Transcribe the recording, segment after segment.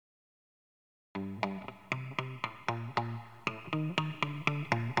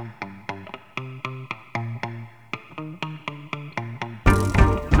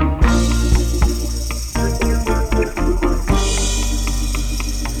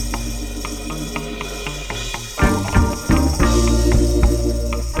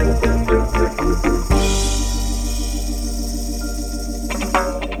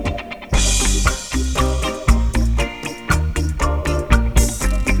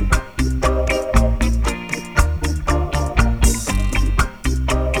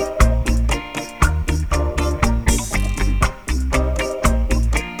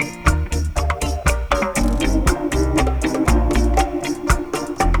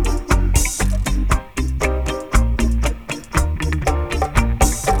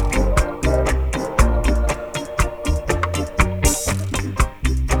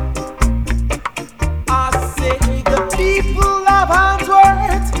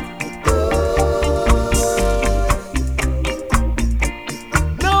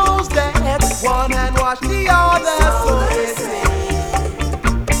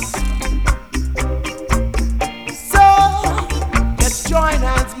Join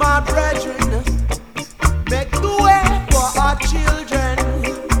hands, my brethren. Make the way for our children.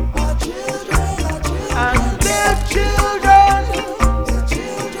 Our children, our children. And their children. Their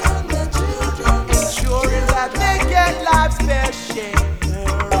children, their children. Ensuring that they get life's fair share.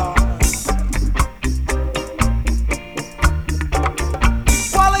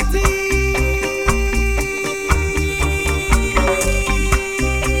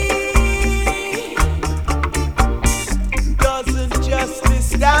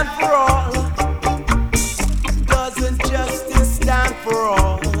 Stand for all. Doesn't justice stand for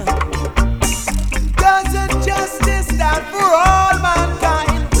all? Doesn't justice stand for all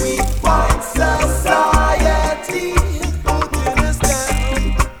mankind? We fight society, putting us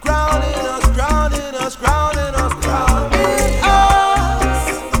down, grounding us, grounding us, grounding us, grounding us.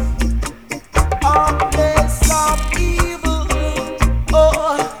 Our place of evil.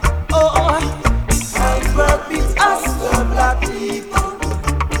 Oh, oh, and purpose us, the black people.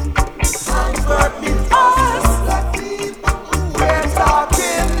 We're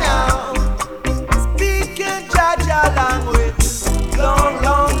talking now, speaking Jaja language, long,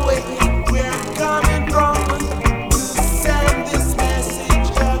 long way. We're coming from to send this message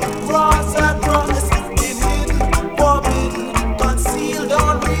across, in hidden, forbidden, concealed,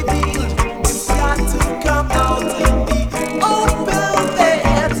 unrevealed. It's got to come out in the open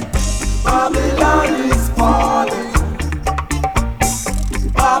that Babylon is falling.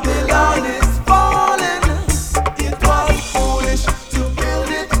 Babylon is falling. It was foolish to build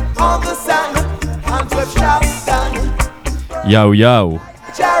it on the sand and to shop stand. Yo, yo.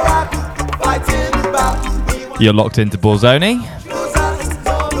 You're locked into Borzoni.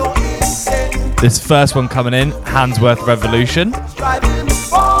 This first one coming in, Handsworth Revolution.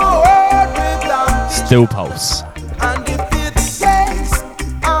 Still Pulse. And if it takes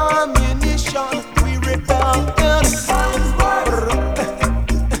ammunition, we rebel in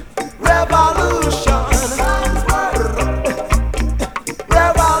revolution.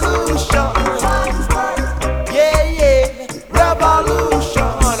 Revolution. Yeah, yeah. Revolution.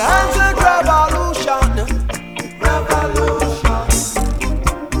 Answer revolution. Revolution.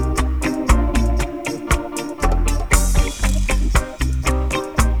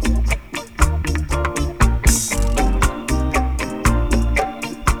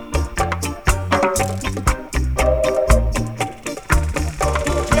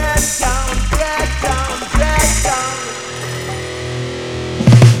 Get down, get down, get down.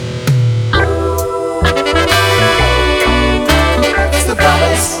 It's the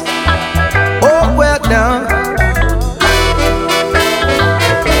promise. Oh, well done.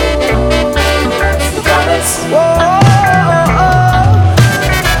 It's the promise. Whoa,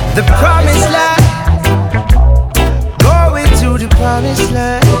 the promised land. Going to the promised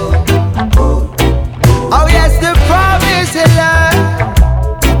land. Oh, yes, the promised land.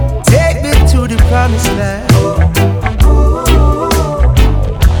 Take me to the promised land.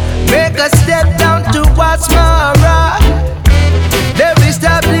 Make a step down towards Mara. Then we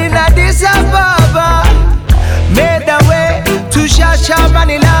stop in Addis Ababa. Made our way to Shasha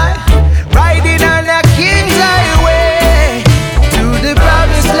Manila. Riding on the King's Highway to the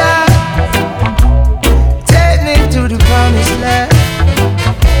promised land. Take me to the promised land.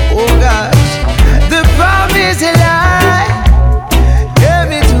 Oh gosh, the promised land. Take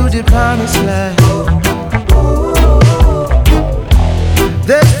me to the promised land.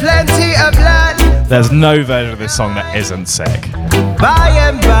 There's plenty of land There's no version of this song that isn't sick. by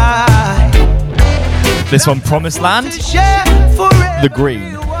and by. This one, Promised Land, Share for The Green.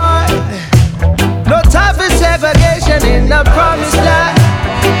 everyone. No time for segregation in the promised land.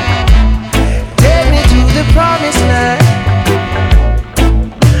 Take me to the promised land.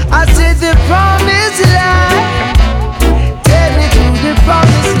 I said the promised land. Take me to the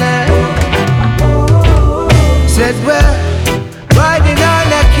promised land. Said we're riding on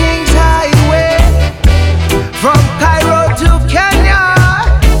the King's Highway from Cairo to Kenya.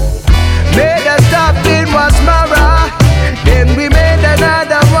 Made a stop in Wasmara. Then we made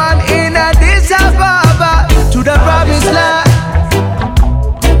another one in Addis Ababa. To the promised land.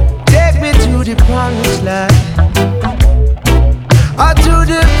 Take me to the promised land. To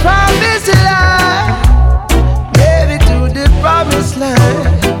the promised land. Baby, to the promised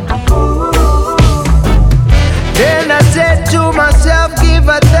land. Then I said to myself, give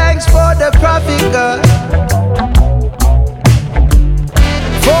a thanks for the prophet God.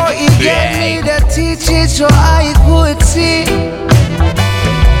 For he gave me the teaching so I could see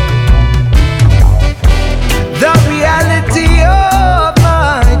the reality of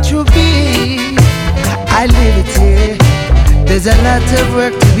my true being. I live it here. There's a lot of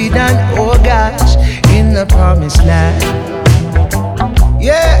work to be done, oh gosh, in the promised land.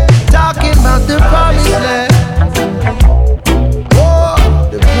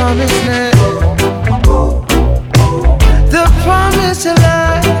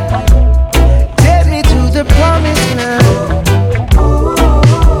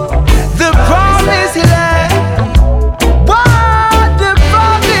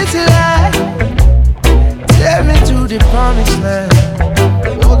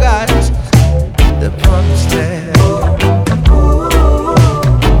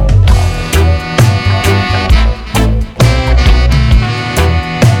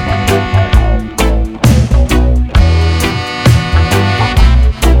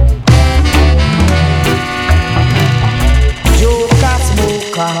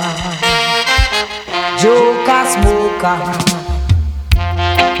 Joker smoker.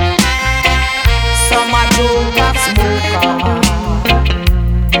 Some a joker smoker.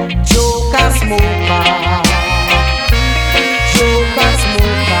 Joker smoker. Joker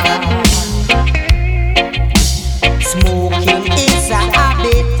smoker. Smoking is a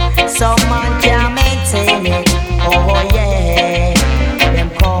habit. Some man can't maintain it. Oh yeah. Them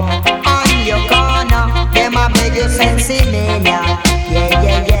come on your corner. Them a beg you sensi mania. Yeah,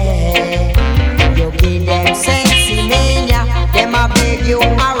 yeah, yeah. You give them sensi mania. Them a beg you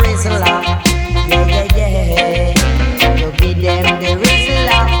a rizzler. Yeah, yeah, yeah. You give them the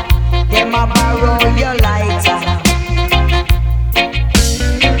rizzler. Them a borrow your lighter.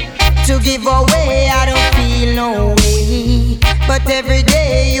 To give away, I don't feel no way. But every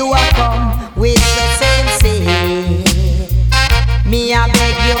day you are come with the same say. Me a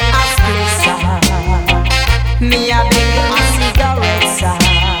beg you a split, sir. Me a beg you a cigarette, sir.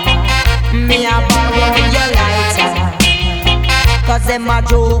 Me a borrow your lighter. Cause them a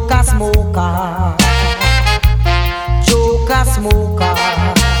joker smoker. Joker smoker.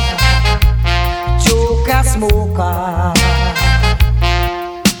 Joker smoker.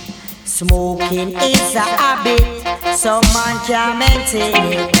 Smoking is a habit. Some man can't maintain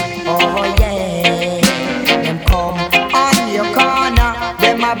it. Oh yeah. Them come on your corner.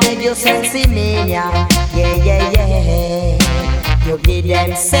 Them a beg you sensi mania. Yeah, yeah, yeah. You give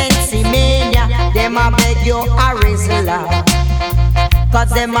them sensi mania. Them a beg you a rizzler. Cause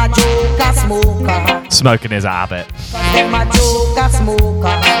them a joker smoker. Smoking is a habit. Cause them a joker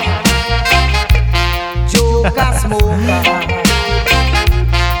smoker. Joker smoker.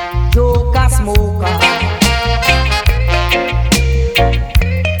 Joker smoker.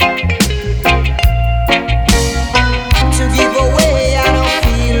 To give away, I don't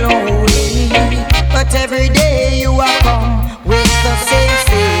feel no way. But every day you are come with the same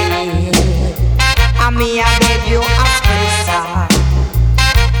thing. And me I beg you a split, sir.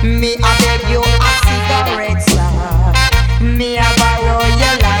 Me I beg you a cigarette, sir. Me I borrow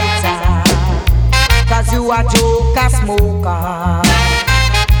your lighter. Cause you are joker smoker.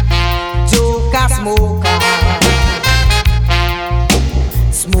 Joker smoker.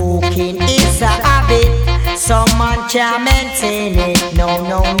 Smoking is a habit. Some man can't maintain it. No,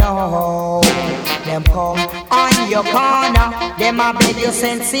 no, no. Them come on your corner. Them a beg you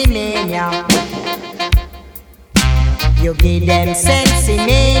sensi mania. You give them sensi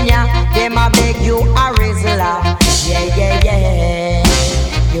mania. Them a beg you a rizzler. Yeah, yeah, yeah.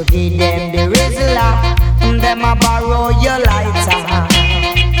 You give them the rizzler. Them a borrow your lighter.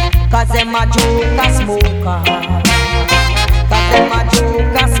 Cause them a joker smoker. Cause them a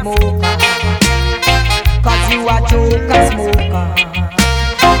joker smoker. Cause you a joker smoker.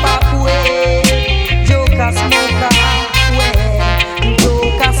 Back way, joker smoker. Way,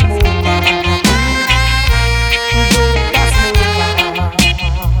 joker smoker. Joker smoker.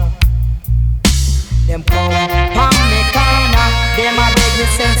 Them come from me corner. Them a beg me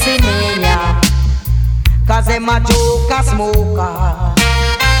sensi mania. Cause them a joker smoker.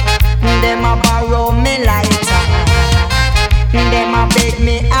 Them a borrow me lighter. Them a beg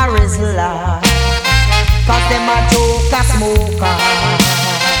me a rizzler. Cause them a joker smoker.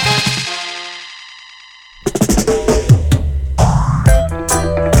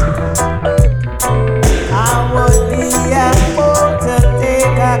 I would be a fool to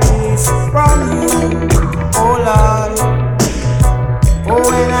take a kiss from you, oh Lord. Oh,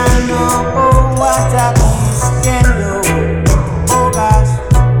 when I know, oh, what a kiss can do. Oh gosh,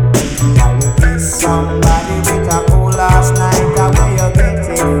 now you kiss somebody with a cool last night, where you get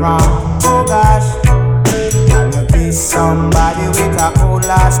it from? Oh gosh, now you kiss somebody with a cool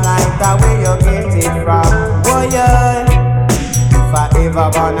last night, where you get it from? Oh yeah, if I ever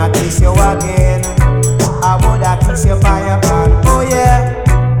wanna kiss you again, I woulda kiss you by your hand. Oh yeah,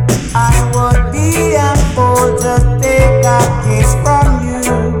 I would be a fool to take a kiss from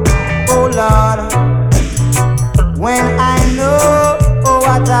you, oh Lord. When I know, oh,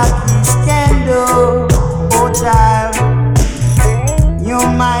 what a kiss can do, oh child. You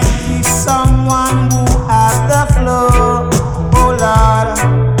might kiss someone who has the flow, oh Lord.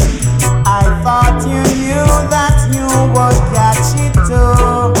 I thought you knew that you would catch it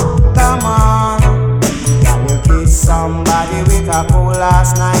too. Come on, can you kiss somebody with a cool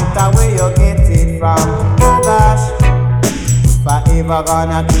last night? Where you get it from? Oh gosh, if I ever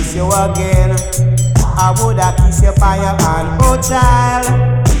gonna kiss you again, I woulda kiss you by your hand, oh child.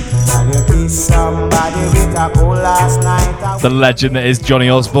 Can you kiss somebody with a cool last night? The legend that is Johnny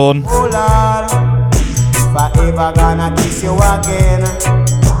Osborne. Oh Lord, if I ever gonna kiss you again,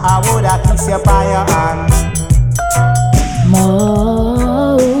 I woulda kiss you by your hand.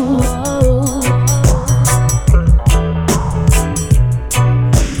 More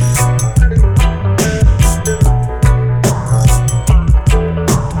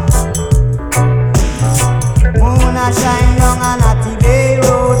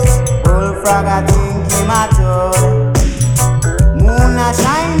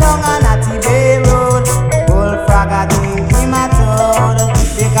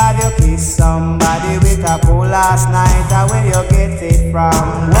last night, where you get it from?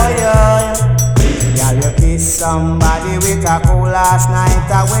 Oh yeah. Girl, you kiss somebody with a cold last night,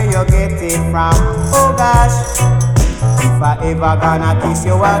 where you get it from? Oh gosh, if I ever gonna kiss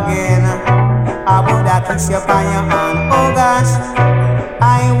you again, I woulda kiss you on your hand. Oh gosh,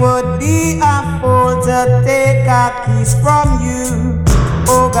 I would be a fool to take a kiss from you.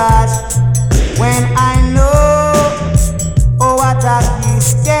 Oh gosh, when I know what a kiss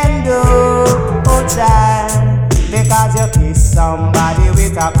can do. Oh child, because you kiss somebody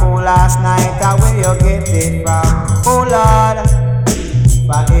with a cold last night, where you get it from? Oh Lord, if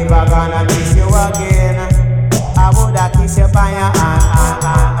I ever gonna kiss you again, I woulda kiss you on your hand.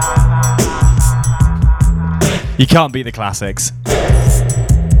 You can't beat the classics.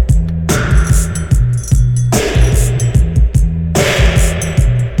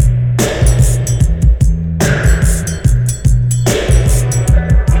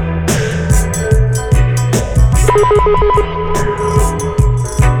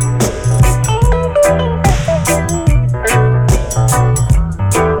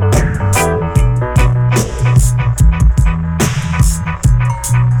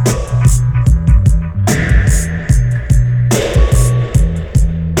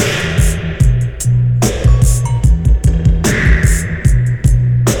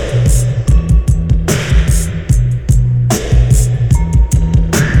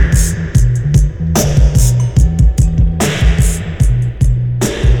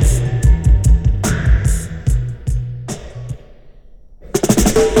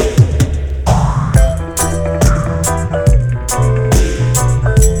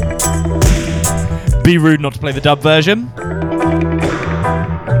 Be rude not to play the dub version.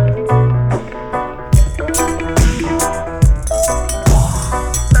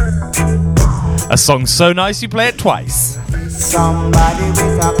 A song so nice you play it twice. Somebody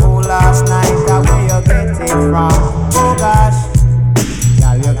with a cool last night, where you get it from? Oh gosh,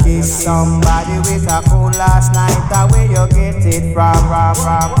 girl, you kiss somebody with a cool last night, where you get it from?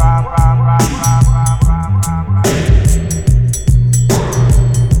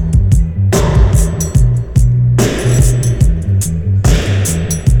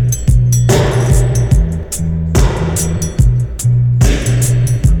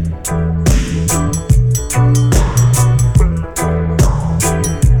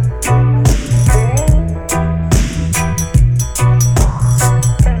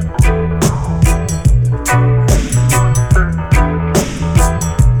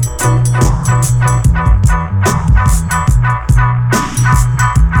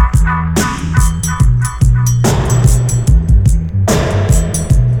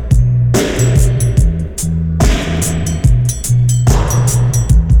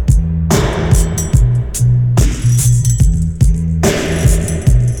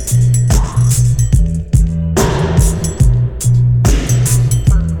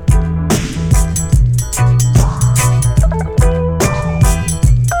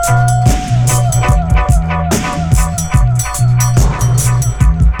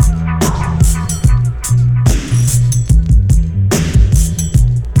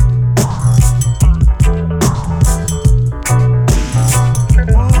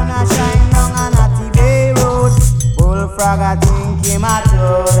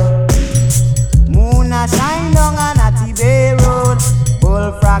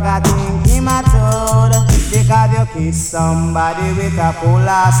 Somebody with a cool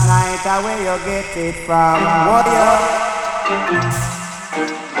last night, where you get it from? What you?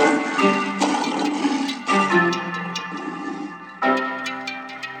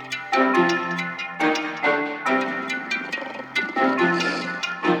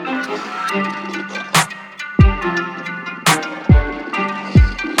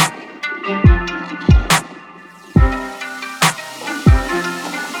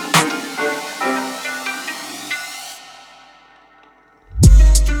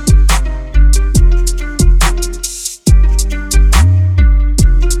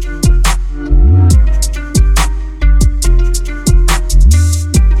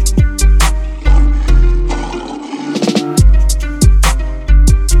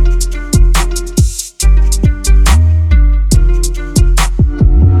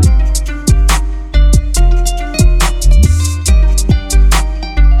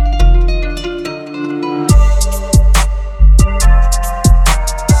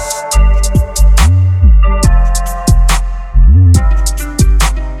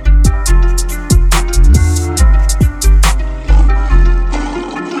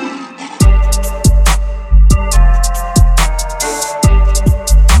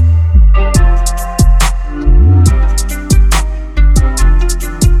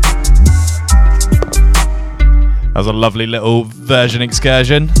 was a lovely little version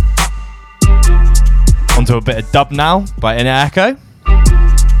excursion. Onto a bit of dub now by Inner Echo.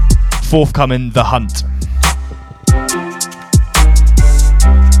 Forthcoming, The Hunt.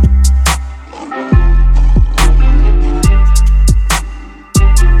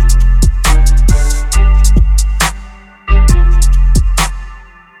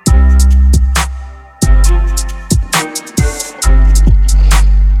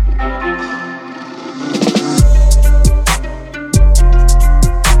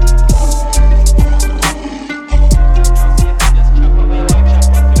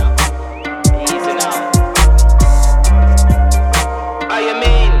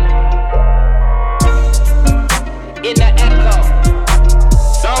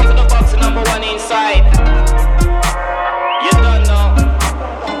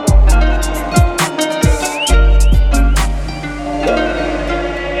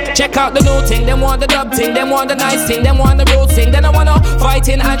 Out the new thing, them want the dub thing, them want the nice thing, them want the road thing, then I wanna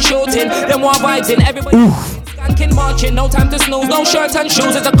fighting and shooting, them want vibes in everybody. Skanking, marching, no time to snooze, no shirt and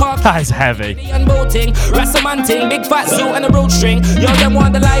shoes, it's a car. That is heavy. And boating, Rastaman thing, big fat suit and a road string. Yo, them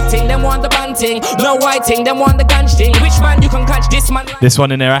want the live thing, them want the band thing, no white thing, them want the ganj thing. Which man you can catch this man? This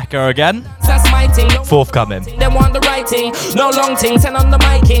one in Echo again. That's my thing. Forthcoming. Them want the right thing, no long thing, send on the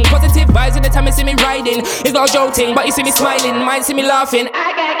miking. Positive vibes in the time you see me riding. It's not joking, but you see me smiling, might see me laughing.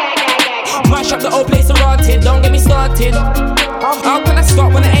 Mash up the whole place rotted, don't get me started. How can I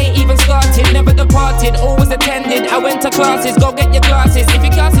stop when I ain't even started? Never departed, always attended. I went to classes, go get your glasses. If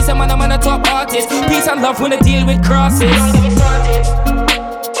you can't see someone, I'm a top artist. Peace and love when I deal with crosses. Don't get me started,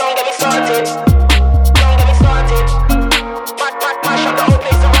 don't get me started, don't get me started. Mash up the whole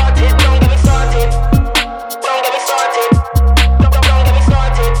place rotted, don't get me started, don't get me started, don't get me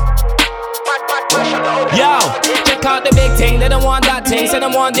started. Mash up the whole place. Yo, check out the big thing, they don't want that thing, say they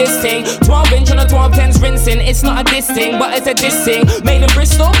want this thing. 12 inch on a 12 tens rinsing, it's not a diss thing, but it's a diss thing. Made in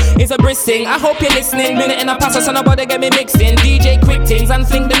Bristol, it's a brisk thing. I hope you're listening, minute in a pass, so nobody get me mixing. DJ quick things and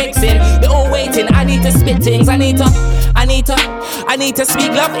fling the mixing. They're all waiting, I need to spit things, I need to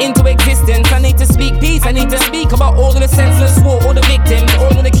speak love into existence. I need to speak peace, I need to speak about all of the senseless war, all the victims,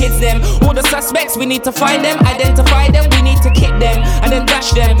 all of the kids them, all the suspects, we need to find them, identify them, we need to kick them, and then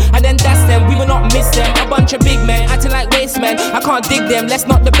dash them, and then dash them, we will not miss them. A bunch of big men, acting like waste men, I can't dig them, let's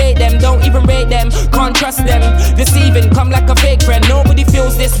not debate them, don't even rate them, can't trust them, deceiving, come like a fake friend, nobody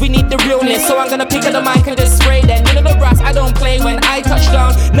feels this, we need the realness, so I'm gonna pick up the mic and just spray them. You know the brass, I don't play when I touch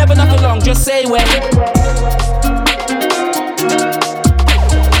down, never nothing long, just say when.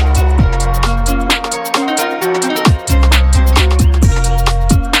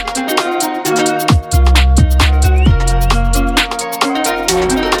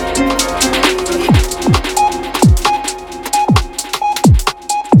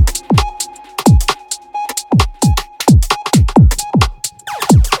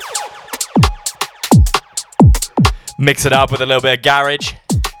 Mix it up with a little bit of garage.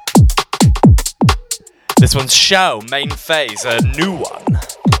 This one's Show, Main Phase, a new one.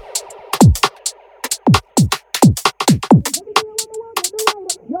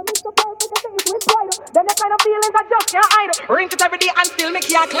 Then the kind of feelings I just can't hide. Ring it every day and still make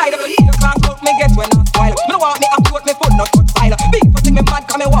you glide. But here can't fuck me get when I smile. Me don't want me up to me foot not good style. Big for thing me mad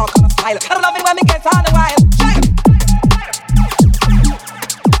come me walk on a style. I love it when me get on the wild.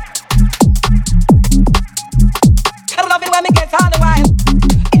 I love it when me get on the wild.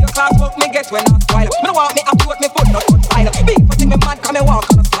 Here can't fuck me get when I smile. Me don't want me up to me foot not good style. Big for thing me mad come me walk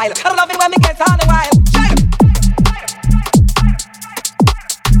on a style. I love it when me get on the wild.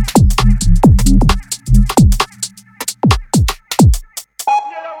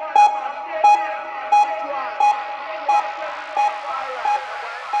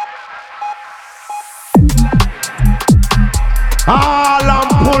 All I'm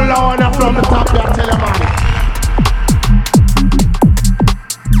pull on from the top there, tell you man.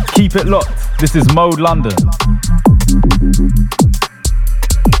 Keep it locked. This is Mode London.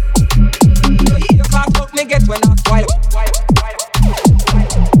 You can't fuck me get when I smile.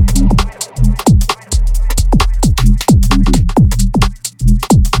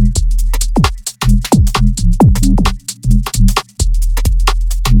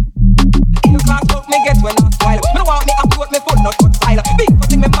 You can't fuck me get when I smile. Me don't want me up to me foot not good style. Big for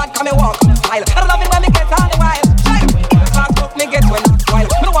thing me mad come me walk on style. I love it when me get on the wild. You can't fuck me get when I smile.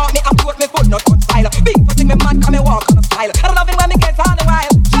 Me don't want me up to me foot not good style. Big for thing me mad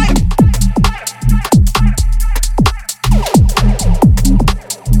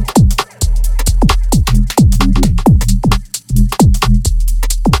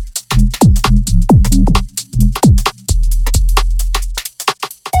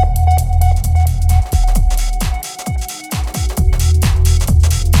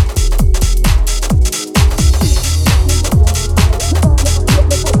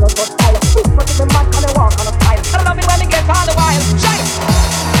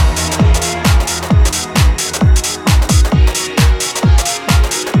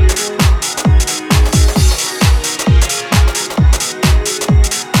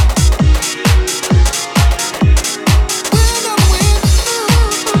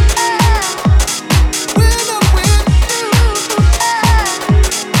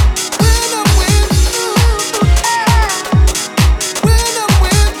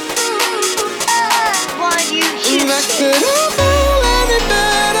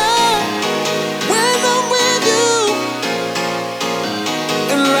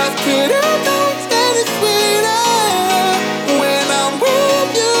could have known any sweeter when I'm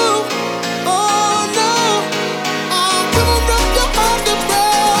with you. Oh no, I'm gonna wrap your arms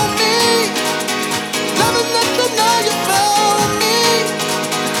around me, loving that you know you found me.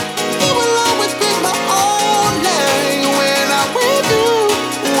 You will always be my only when I'm with you,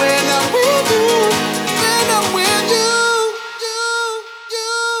 when I'm with you, when I'm with you.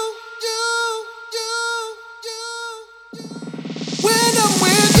 When I'm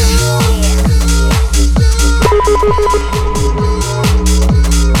with you.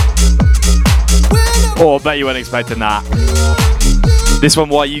 Oh, I bet you weren't expecting that. This one,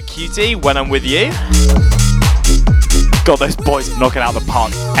 Why You Cutie, When I'm With You. God, those boys knocking out the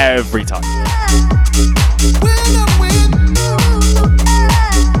park every time.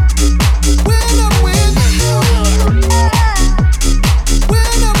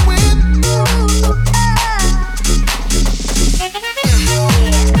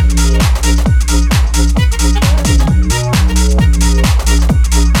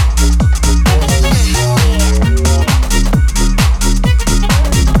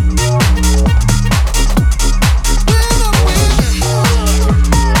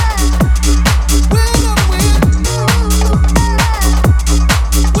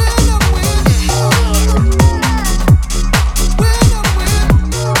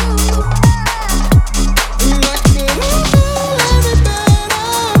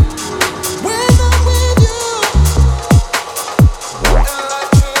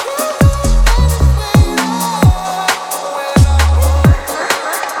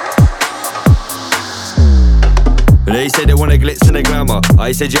 They say they want a glitz and a glamour.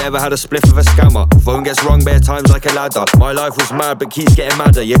 I said you ever had a spliff of a scammer. Phone gets rung bare times like a ladder. My life was mad but keeps getting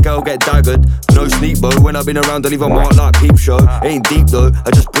madder. Your girl get daggered, no sleep though. When I've been around I leave a mark like Peep Show. Ain't deep though, I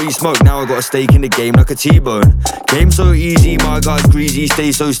just breathe smoke. Now I got a stake in the game like a T-bone. Came so easy, my guy's greasy.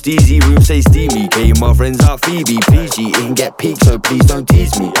 Stay so steezy, room stay steamy. Came my friends out Phoebe, PG. It can get peaked so please don't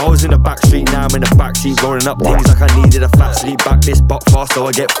tease me. I was in the back street, now I'm in the backseat. Rolling up things like I needed a fat sleep. Back this butt fast so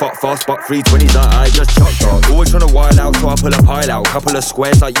I get fucked fast. Buck 320s like I just chucked off. Always trying to wild out so I pull a pile out. Couple of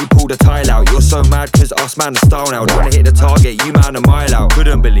squares like you pulled a tile out. You're so mad cause us man the style now. Trying to hit the target, you man a mile out.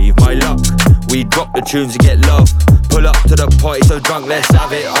 Couldn't believe my luck. We drop the tunes and get love. Pull up to the party so drunk, let's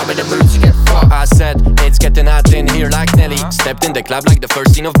have it. I'm in the mood to get fucked. I said it's getting hot in here like Nelly. Stepped in the club like the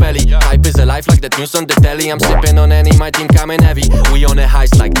first scene of Belly. Hype is alive like the news on the telly. I'm sipping on any, my team coming heavy. We on a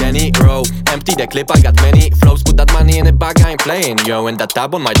heist like Danny Rowe. Empty the clip, I got many flows. Put that money in a bag, I ain't playing. Yo, and that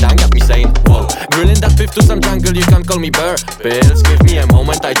tab on my tongue got me saying whoa. Grilling that beef to some jungle, you can't call me Burr. Bills, give me a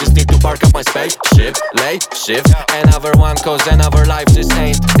moment, I just need to park up my spaceship. Late shift, another one cause another life, this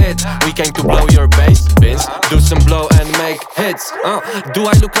ain't it. We came to blow your bass, Vince. Do some blow and make hits. Do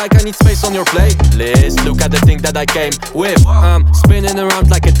I look like I need space on your playlist? Look at the thing that I came with. Spinning around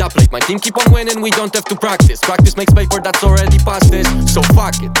like a top plate. My team keep on winning, we don't have to practice. Practice makes paper, that's already past this. So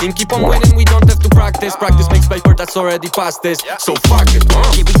fuck it. Team keep on winning, we don't have to practice. Practice makes paper, that's already past this. So fuck it.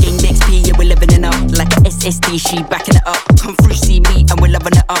 Yeah, we gain XP, yeah, we're living it up. Like a SSD, she backing it up. Come through, see me, and we're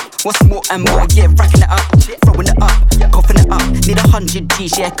loving it up. What's more and more, yeah, racking it up. Throwing it up, coughing it up. Need 100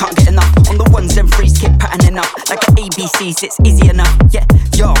 G's, yeah, can't get enough. On the ones and threes, keep patterning up. Like an ABCs, it's easy enough. Yeah,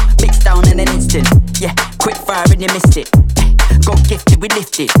 yo, mixed down in an instant. Yeah, quick fire and you missed it. Got gifted, we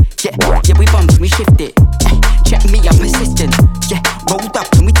lifted. Yeah, we bumped and we shifted. Check me, I'm persistent. Yeah, rolled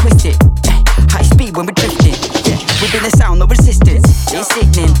up and we twisted. High speed when we're drifting. Yeah, within the sound, no resistance. It's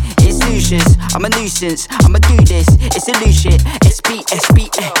sickening, it's Lucius. I'm a nuisance, I'ma do this. It's a loose shit. SB,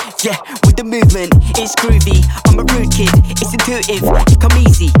 yeah, with the movement, it's groovy. I'm a rude kid, it's intuitive. It come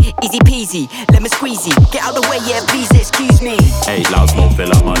easy peasy, lemon squeezy. Get out the way, yeah, please, excuse me. 8 loud smoke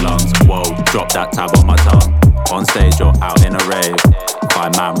fill up my lungs. Whoa, drop that tab on my tongue. On stage or out in a rave,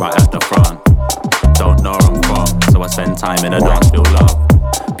 5 man right at the front. Don't know where I'm from, so I spend time in a dance, feel love.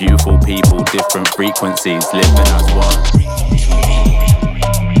 Beautiful people, different frequencies, living as one.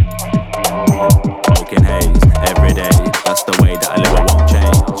 Smoking haze, every day, that's the way that I live, I won't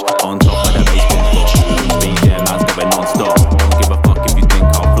change. On top of the basement floor, BJ man's going non-stop. Don't give a fuck if you think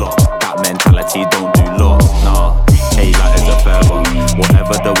I'll flop. That mentality don't do lots, nah. Hey, like as a feather,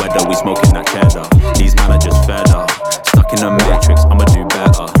 whatever the weather, we smoking that cheddar. These man are just fed up, stuck in the matrix, I'ma do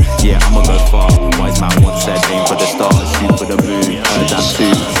better. Yeah, I'ma go far, wise man once said, aim for the stars, shoot for the moon. Heard that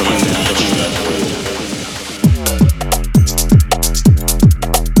too, so I live the moon.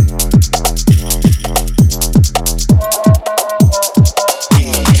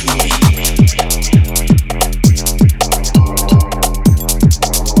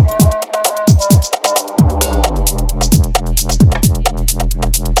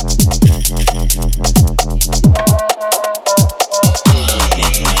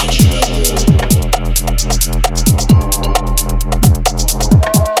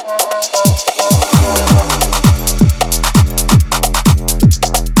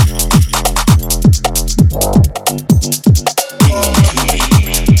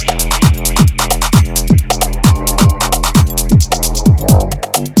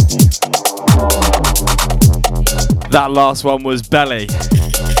 That last one was Belly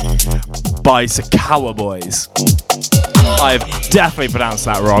by Sakawa Boys. I've definitely pronounced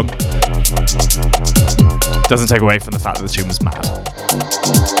that wrong. Doesn't take away from the fact that the tune was mad.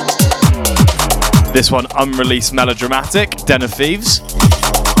 This one, unreleased melodramatic, Den of Thieves.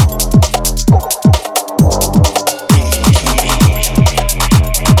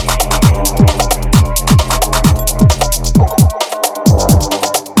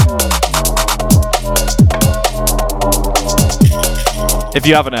 If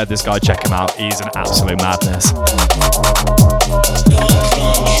you haven't heard this guy, check him out. He's an absolute madness.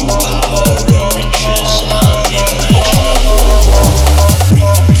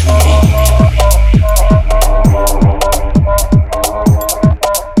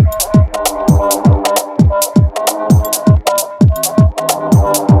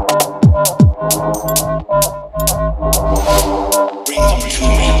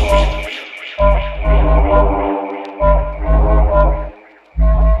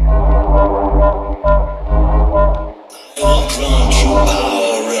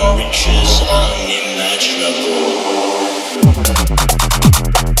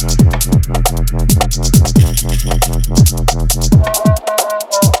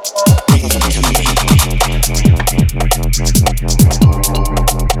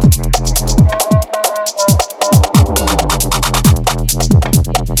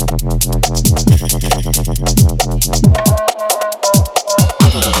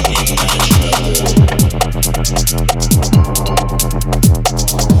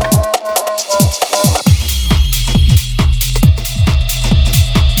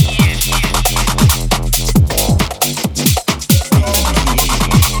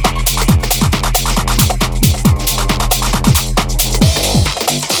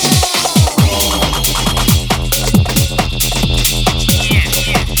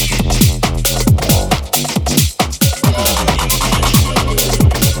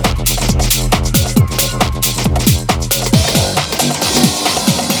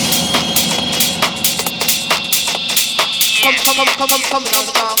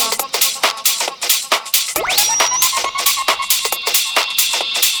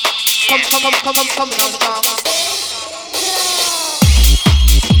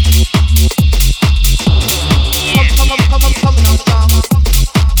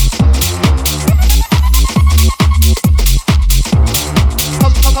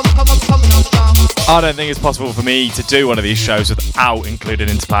 I don't think it's possible for me to do one of these shows without including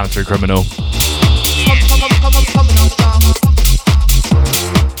Interplanetary Criminal.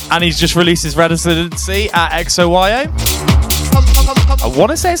 And he's just released his residency at XOYO. I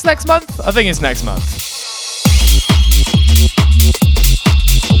want to say it's next month. I think it's next month.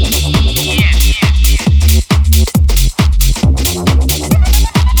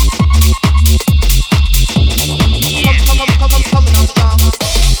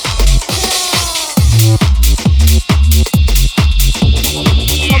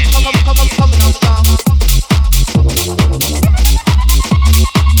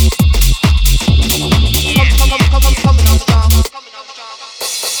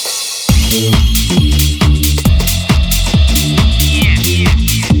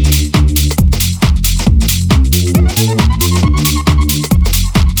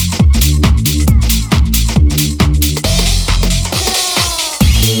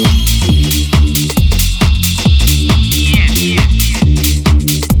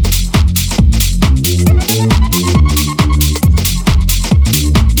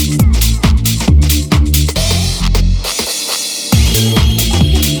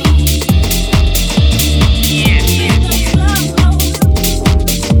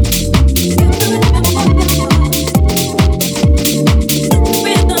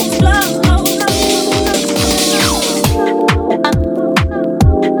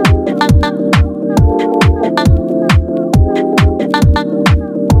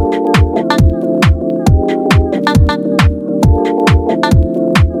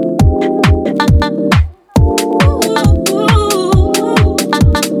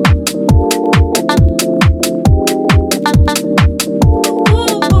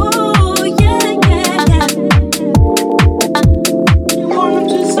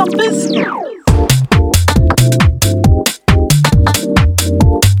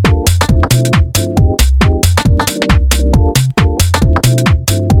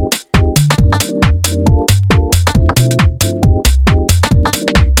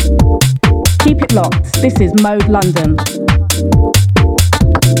 This is Mode London.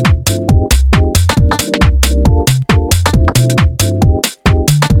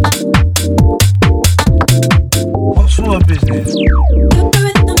 What's your business?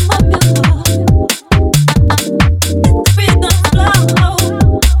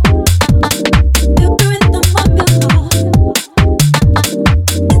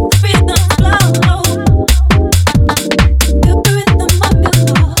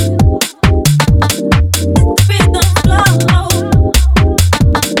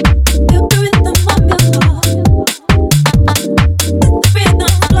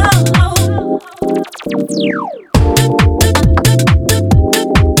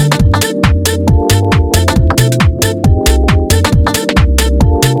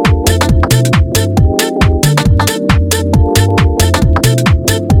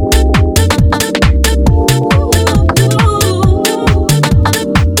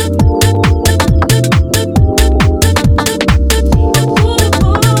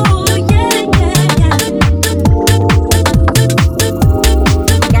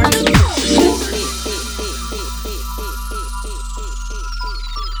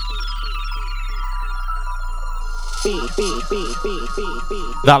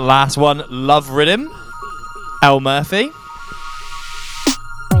 That last one, Love Rhythm, Elle Murphy.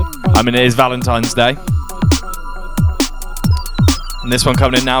 I mean, it is Valentine's Day. And this one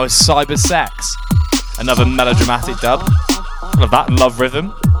coming in now is Cyber Sex, another melodramatic dub. Love that, Love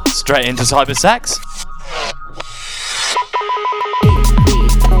Rhythm, straight into Cyber Sex.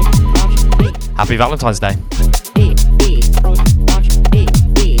 Happy Valentine's Day.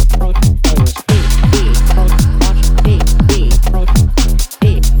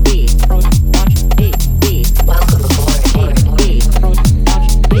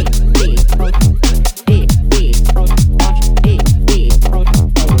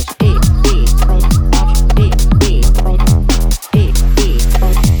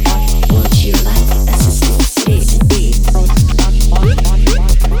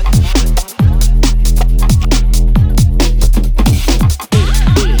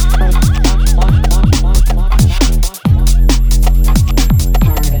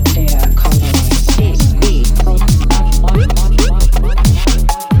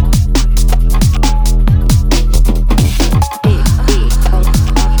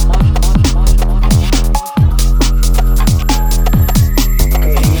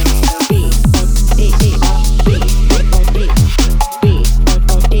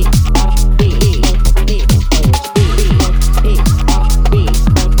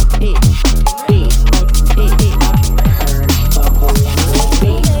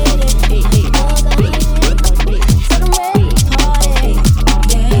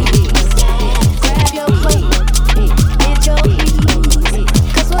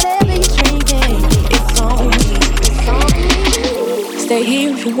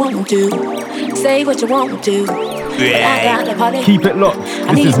 Say what you want to. Yeah. Keep it locked.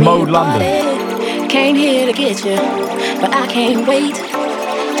 This is Mode London. Came here to get you, but I can't wait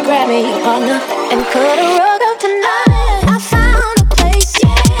to grab me a partner and cut a rug up tonight. I found a place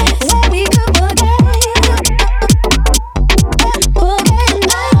where we could boogie night.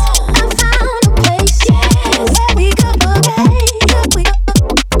 I found a place where we could boogie.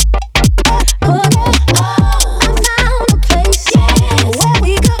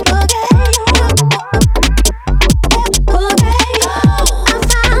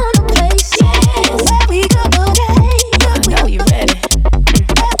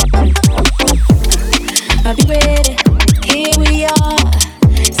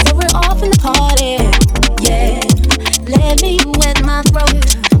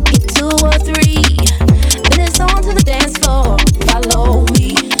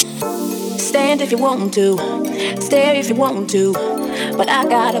 If you want to, stare if you want to, but I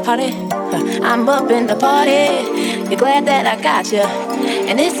got a party, I'm up in the party. You're glad that I got you,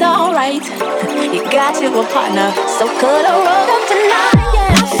 and it's alright. You got your partner, so cut a rug up tonight.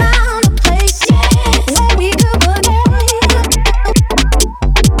 Yeah, I found a place where we could boogie night.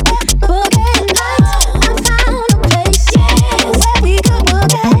 I found a place where we could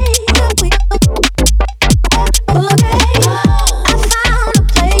boogie.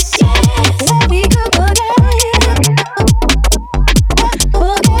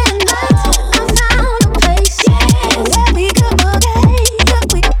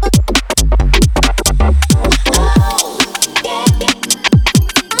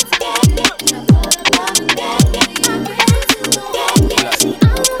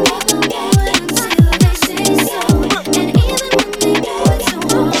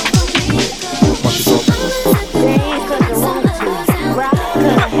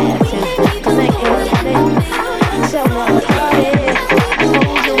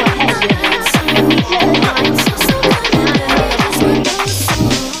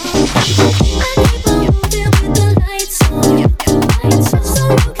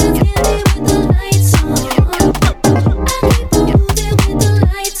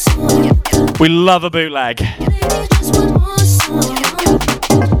 We love a bootleg.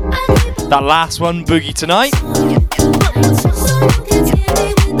 That last one, Boogie Tonight.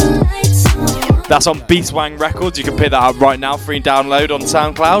 That's on Beatwang Records. You can pick that up right now, free download on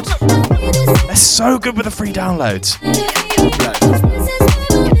SoundCloud. They're so good with the free downloads.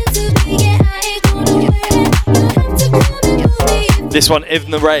 This one, In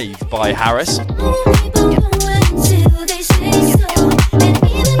the Rave by Harris.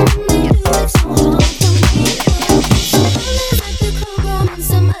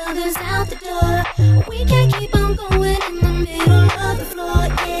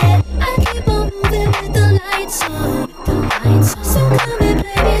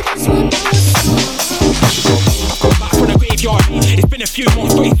 Few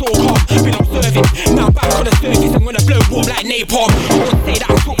months, but it's all calm. Been observing, now back on the surface. I'm gonna blow up like napalm. I won't say that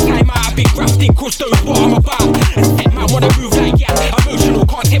I took time out. I've been grafting, cause those what I'm about. And set man wanna move like yeah. Emotional,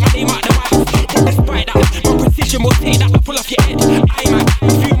 can't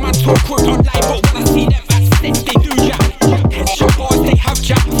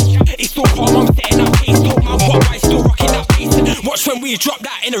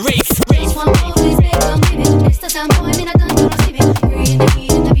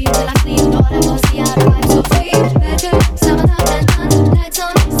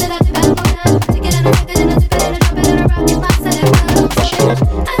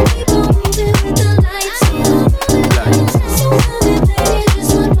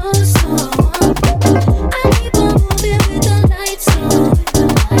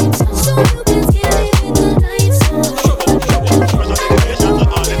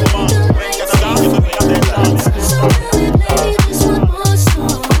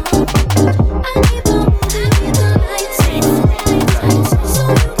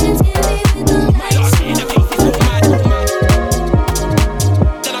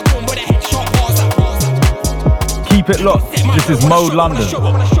is Mode London. Watch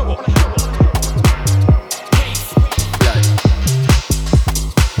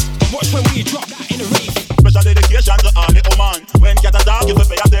when we drop that in the rave. Special dedication to all the woman. When get a dog, you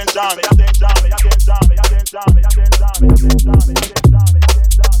pay attention. Pay attention, pay attention, pay attention, pay attention, pay attention, pay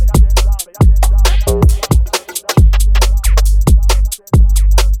attention, pay attention, pay attention.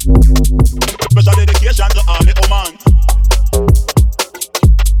 Special dedication to all the woman.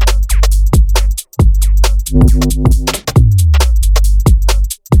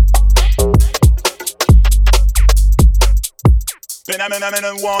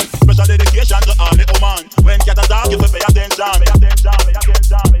 Phenomenon one. Special dedication to all the woman. When get a dog, you pay attention. Pay attention, pay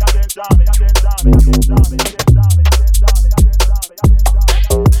attention, pay attention, pay attention, pay attention, pay attention, pay attention, pay attention, pay attention.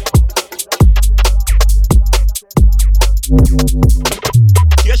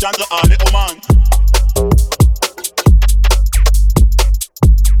 Dedication to all the woman.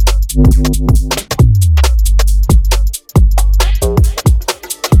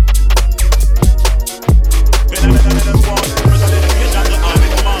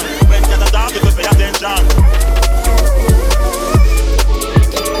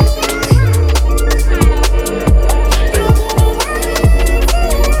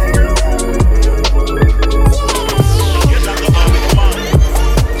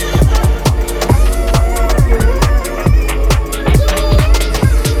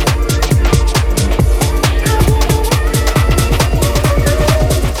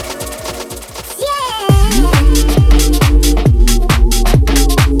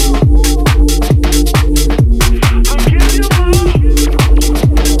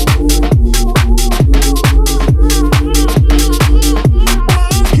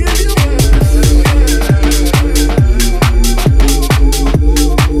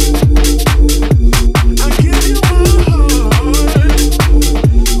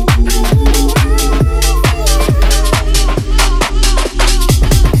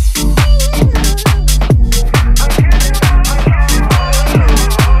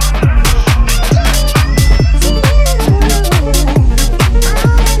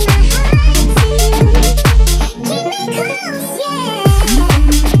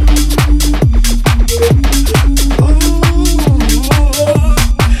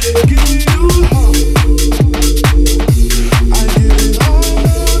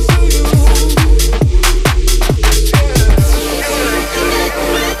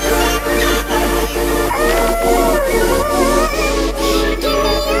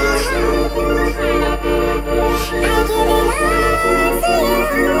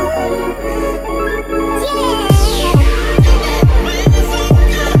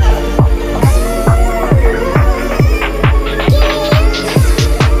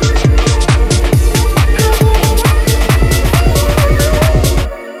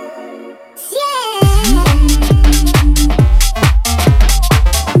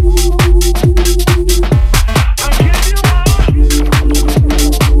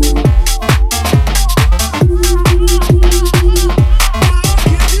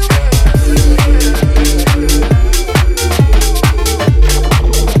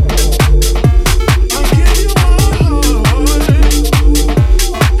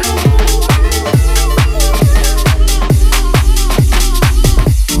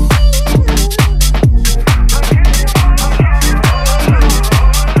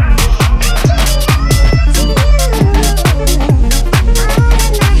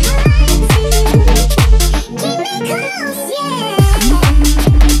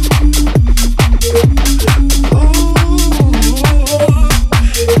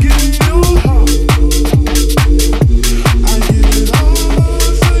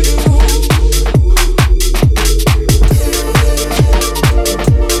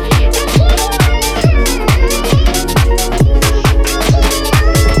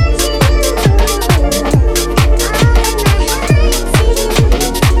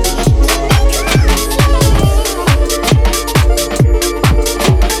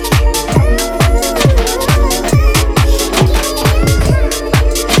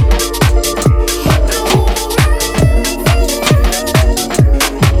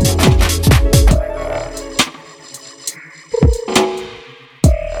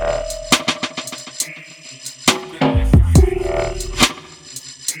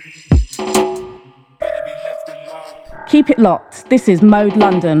 Keep it locked. This is Mode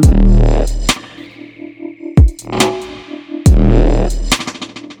London.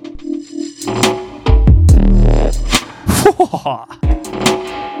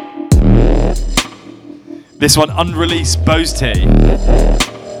 This one, unreleased Bose T,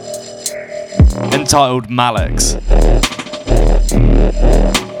 entitled Malix.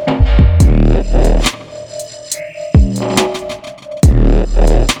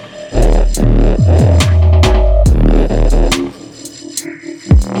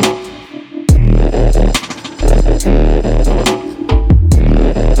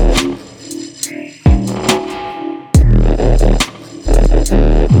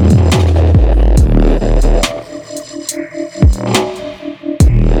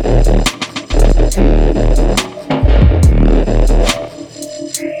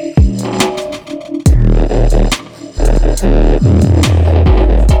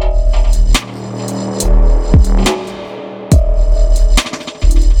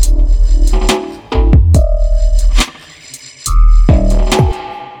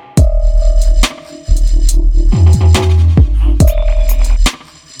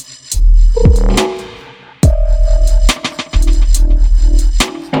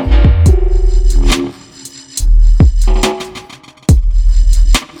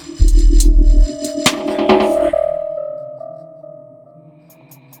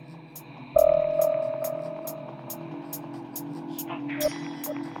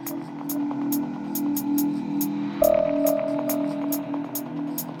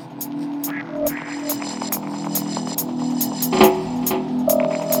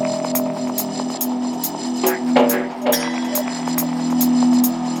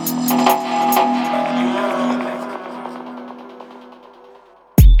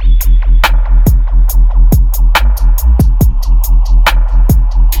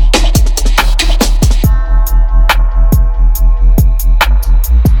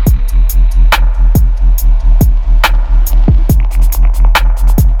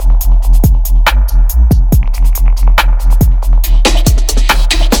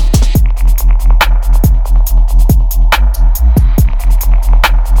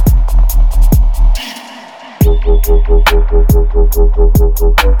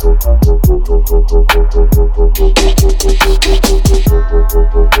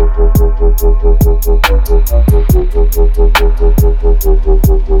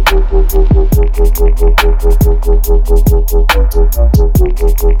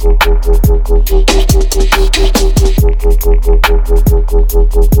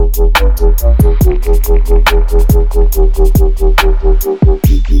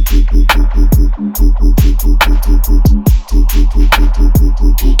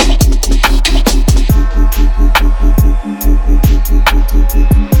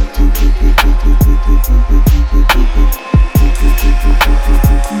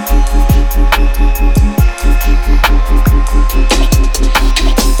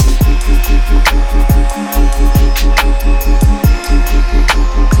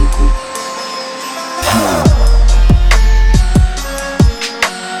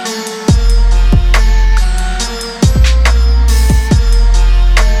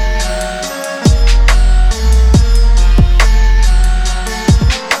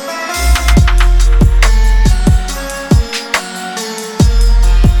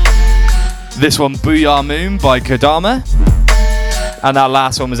 This one, Booyah Moon by Kodama. And that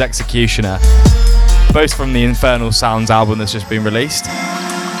last one was Executioner. Both from the Infernal Sounds album that's just been released.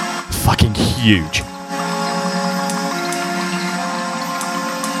 Fucking huge.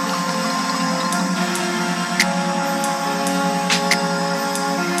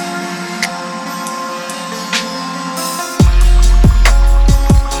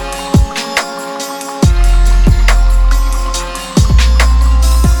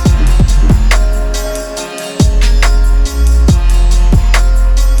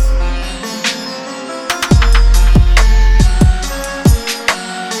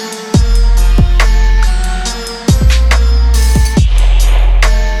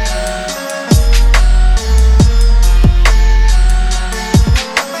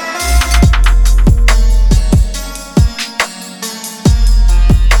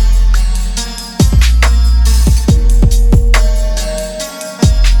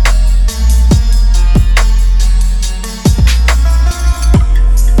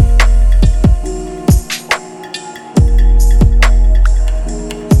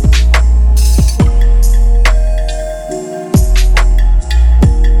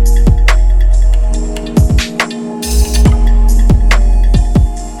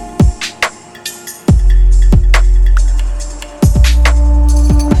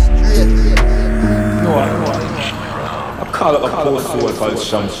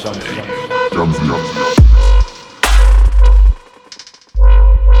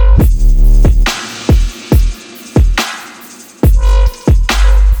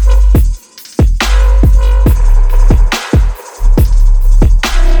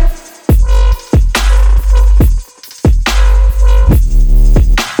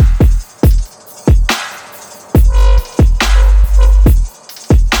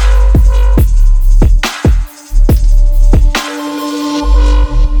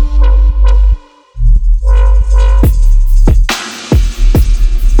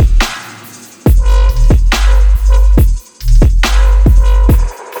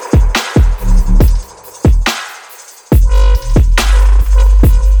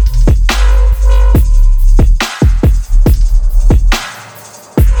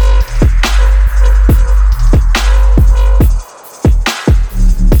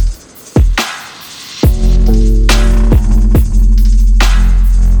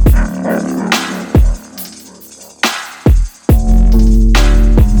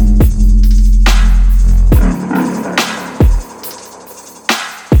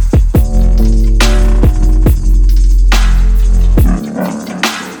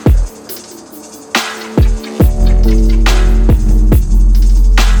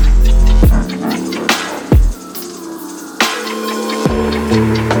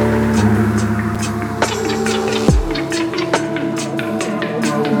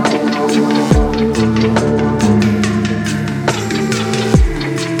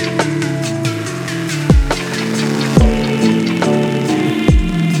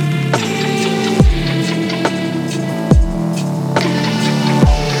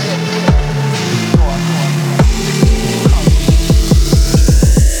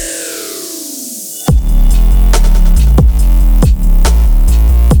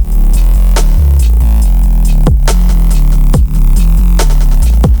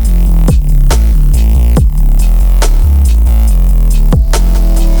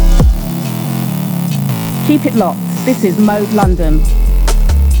 Keep it locked. This is Mode London.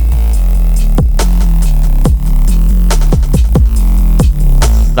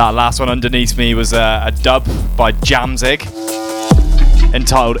 That last one underneath me was a dub by Jamzig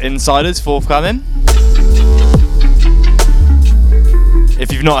entitled Insiders, forthcoming.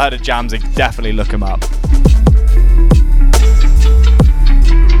 If you've not heard of Jamzig, definitely look him up.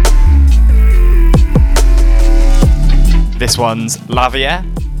 This one's Lavier,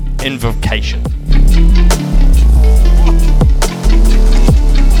 Invocation.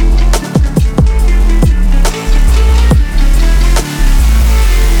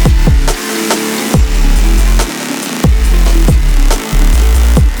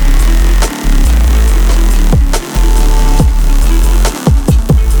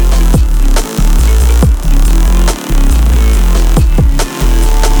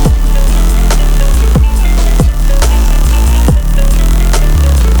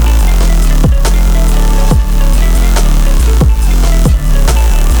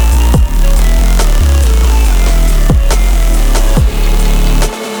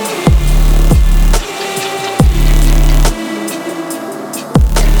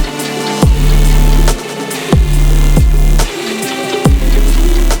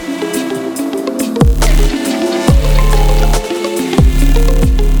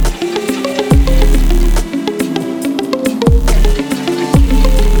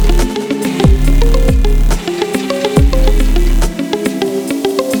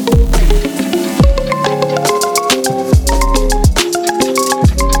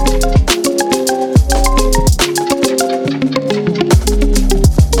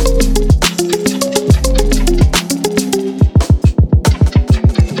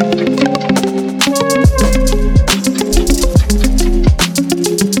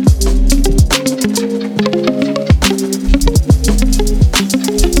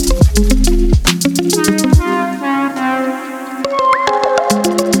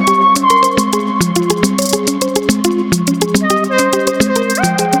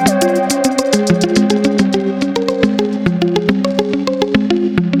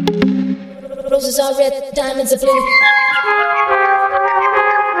 Roses are red, diamonds are blue.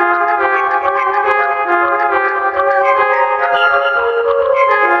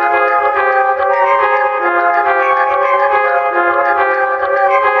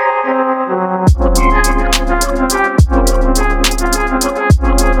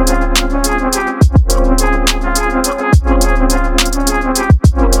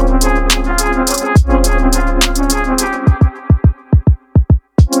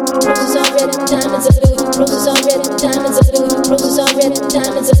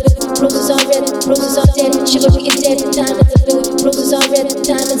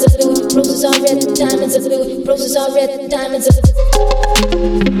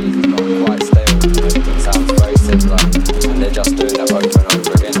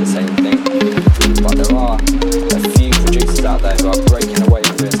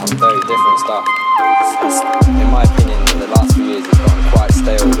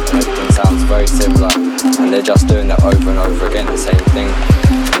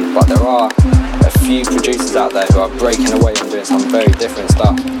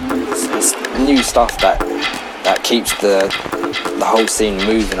 Keeps the whole scene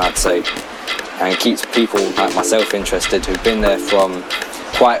moving, I'd say, and keeps people like myself interested who've been there from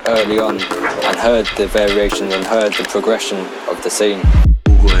quite early on and heard the variations and heard the progression of the scene.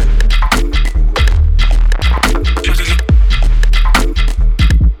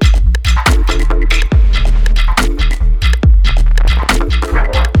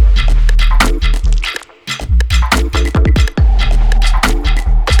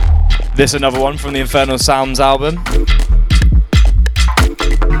 This another one from the Infernal Sounds album,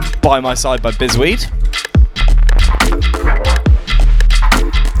 By My Side by Bizweed.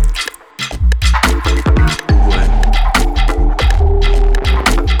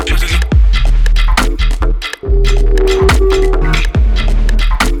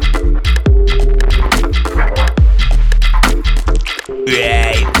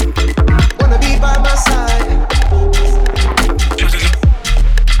 Wanna be by my side.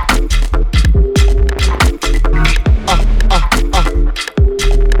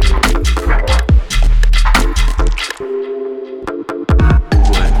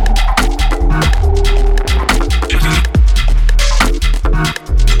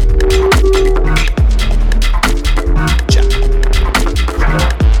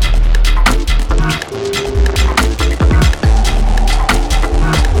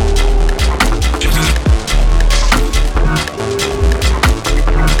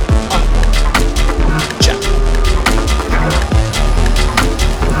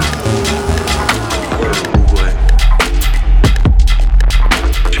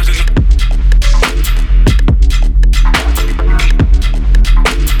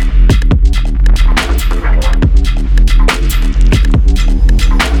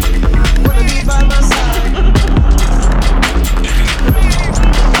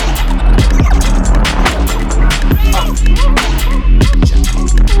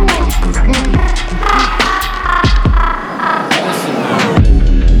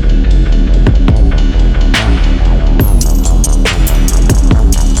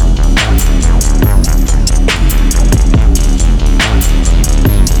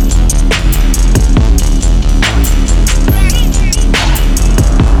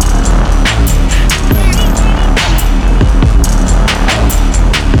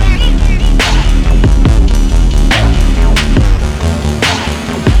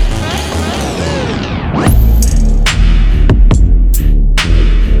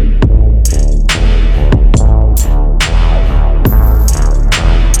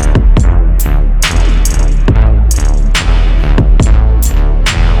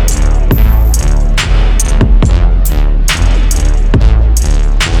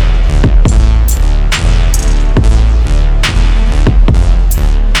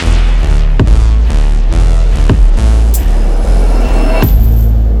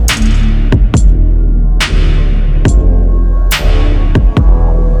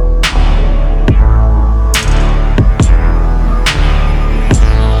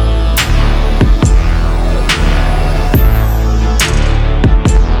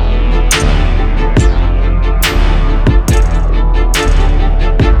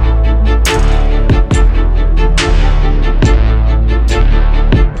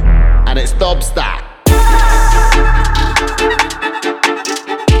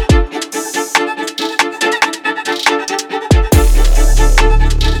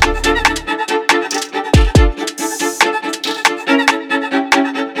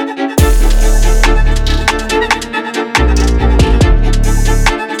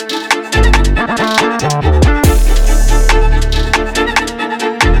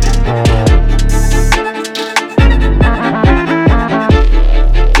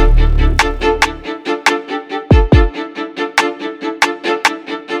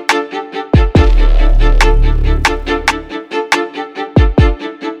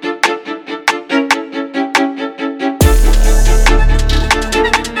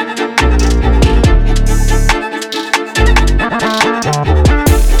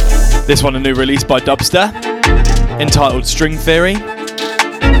 This one a new release by Dubster, entitled String Theory.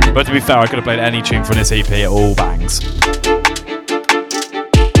 But to be fair, I could have played any tune from this EP, it all bangs.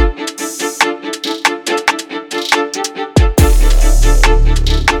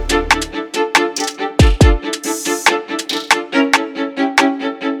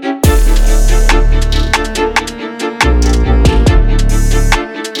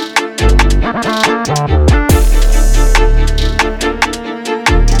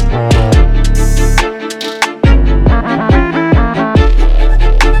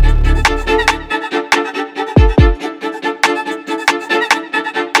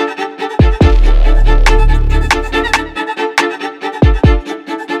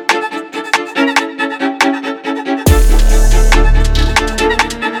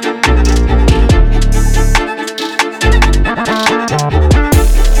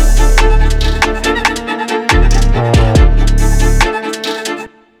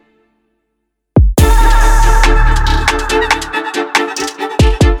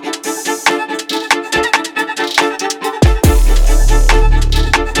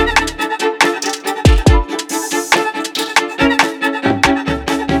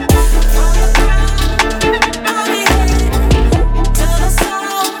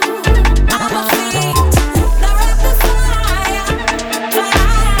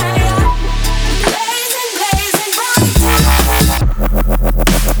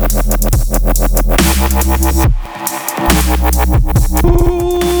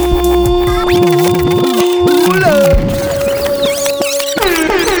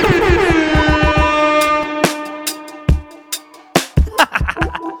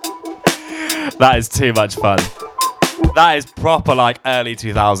 That is too much fun. That is proper like early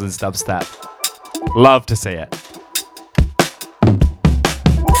 2000s dubstep. Love to see it.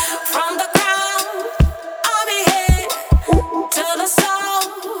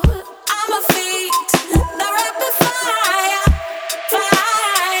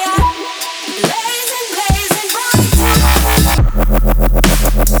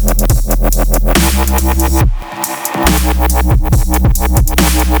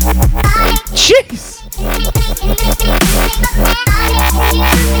 Jeez!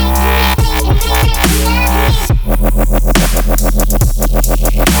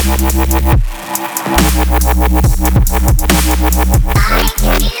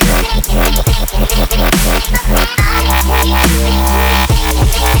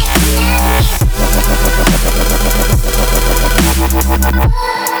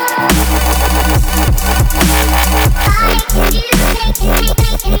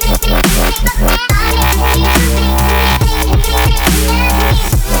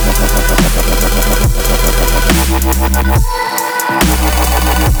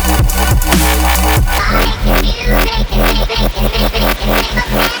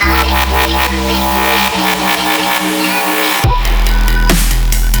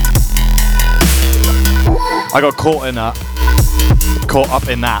 I got caught up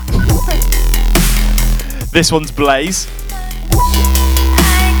in that. This one's Blaze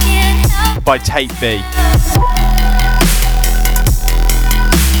by Tate B.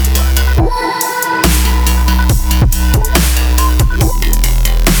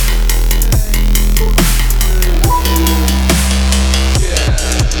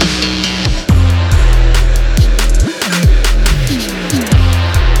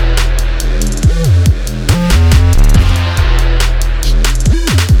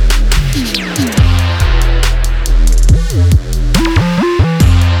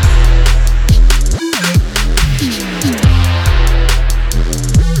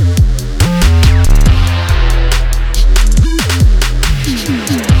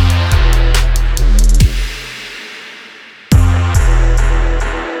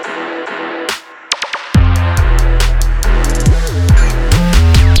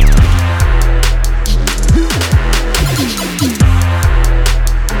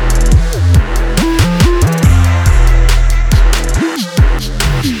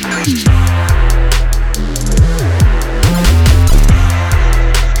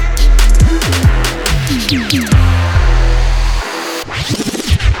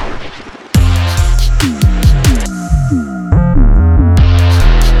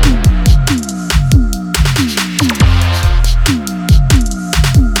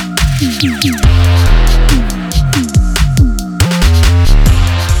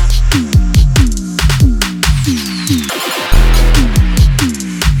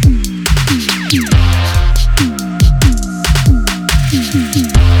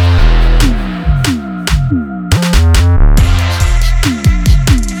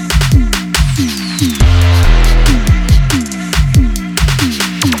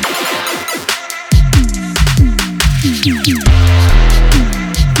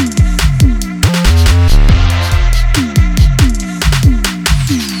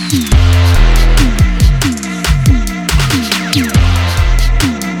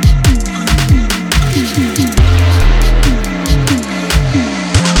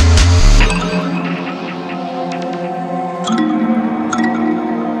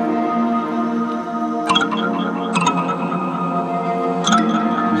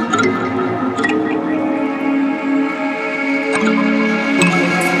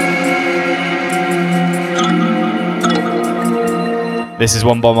 This is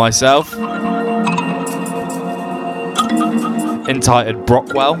one by myself, entitled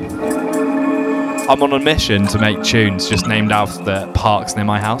Brockwell. I'm on a mission to make tunes just named after the parks near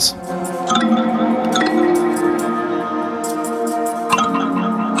my house.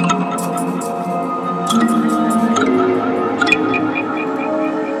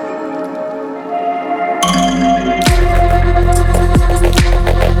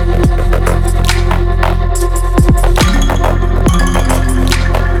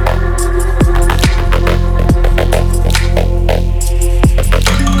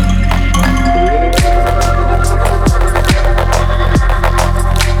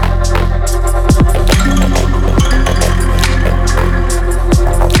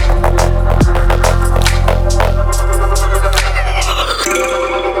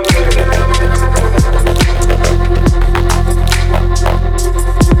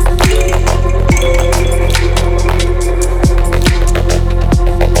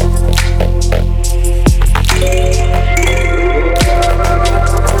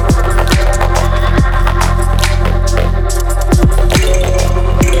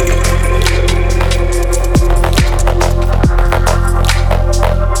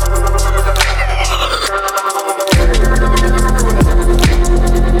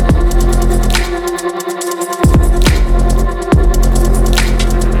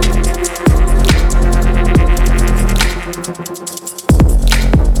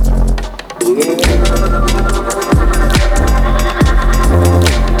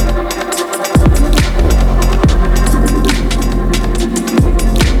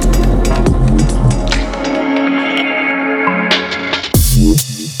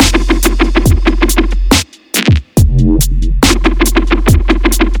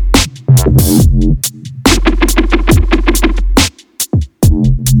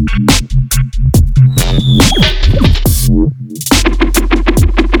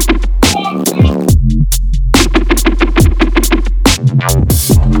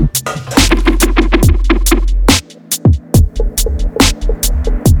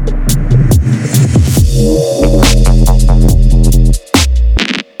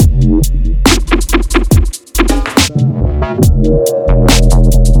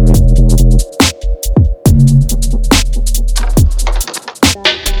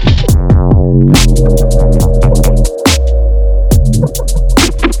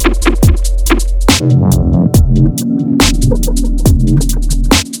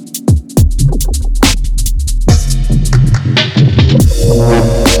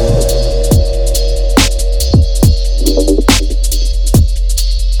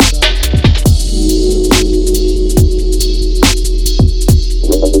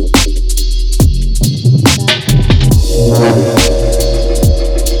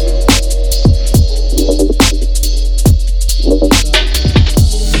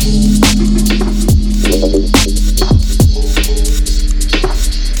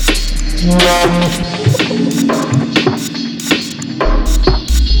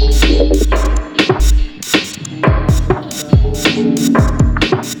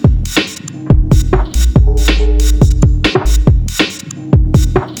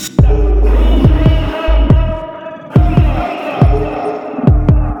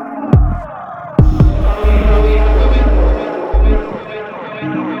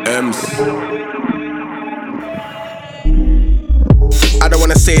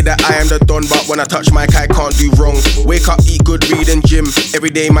 When I touch mic, I can't do wrong. Wake up, eat good, read and gym.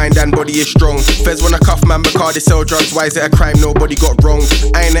 Everyday mind and body is strong. Feds when I cuff man, because they sell drugs. Why is it a crime? Nobody got wrong.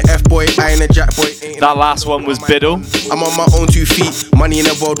 I ain't a F boy, I ain't a jack boy. That last one was Biddle. I'm on my own 2 feet. Money in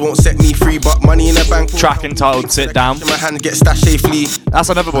the world won't set me free, but money in the bank. Track entitled Sit Down. My hand get stashed safely. That's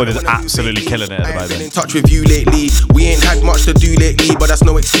another boy that's absolutely killing it at the moment. Been in touch with you lately. We ain't had much to do lately, but that's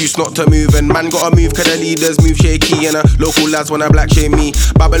no excuse not to move. And man gotta move, cause the leaders move shaky. And local lads wanna black shame me.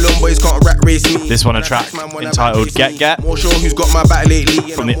 Babylon boys can't rat race me. This one a track entitled Get Get. More sure who's got my back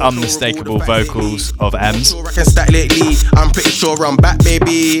lately. From the unmistakable vocals of Ems. I can stack lately. I'm pretty sure I'm back,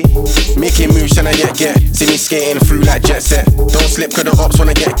 baby. Making moves and I get. See me skating through like jet set. Don't slip cause the ops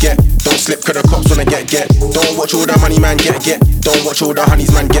wanna get. Don't slip cause the cops wanna get. Don't watch all the money man get. Don't watch all the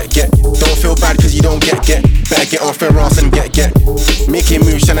honeys man get. Don't feel bad cause you don't get. Better get on Ferrance and get. Making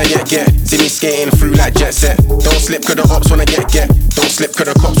moves and I get. See me skating through like jet set. Don't slip cause the ops wanna get. Don't slip cause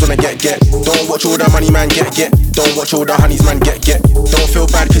the cops wanna get. Don't watch all the money man get. Don't watch all the honeys man get. Don't feel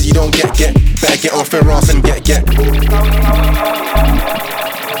bad cause you don't get. Better get on Ferrance and get.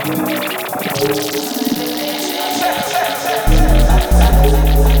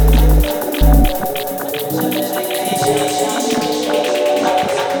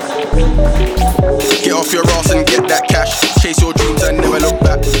 Get off your ass and get that cash. Chase your dreams and never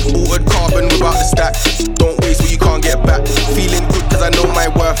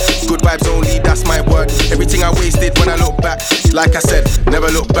everything I wasted when I look back. Like I said,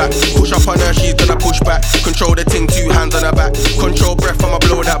 never look back. Push up on her, she's gonna push back. Control the thing, 2 hands on her back. Control breath, I'ma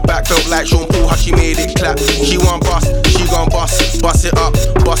blow that back. Felt like Sean Paul, how she made it clap. She want bust, she gon' bust. Bust it up,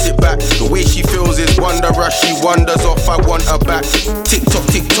 bust it back. The way she feels is wondrous. She wanders off, I want her back. Tick tock,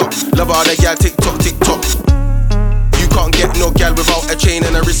 love all the gal. Tick tock. You can't get no gal without a chain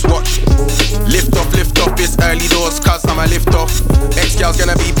and a wristwatch. Lift off, it's early doors, cause I'm a lift off. Ex-gal's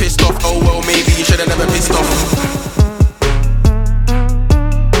gonna be pissed off. Oh well, maybe you should've never pissed off.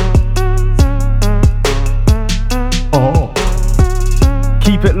 Oh.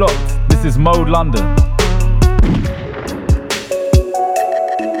 Keep it locked. This is Mode London.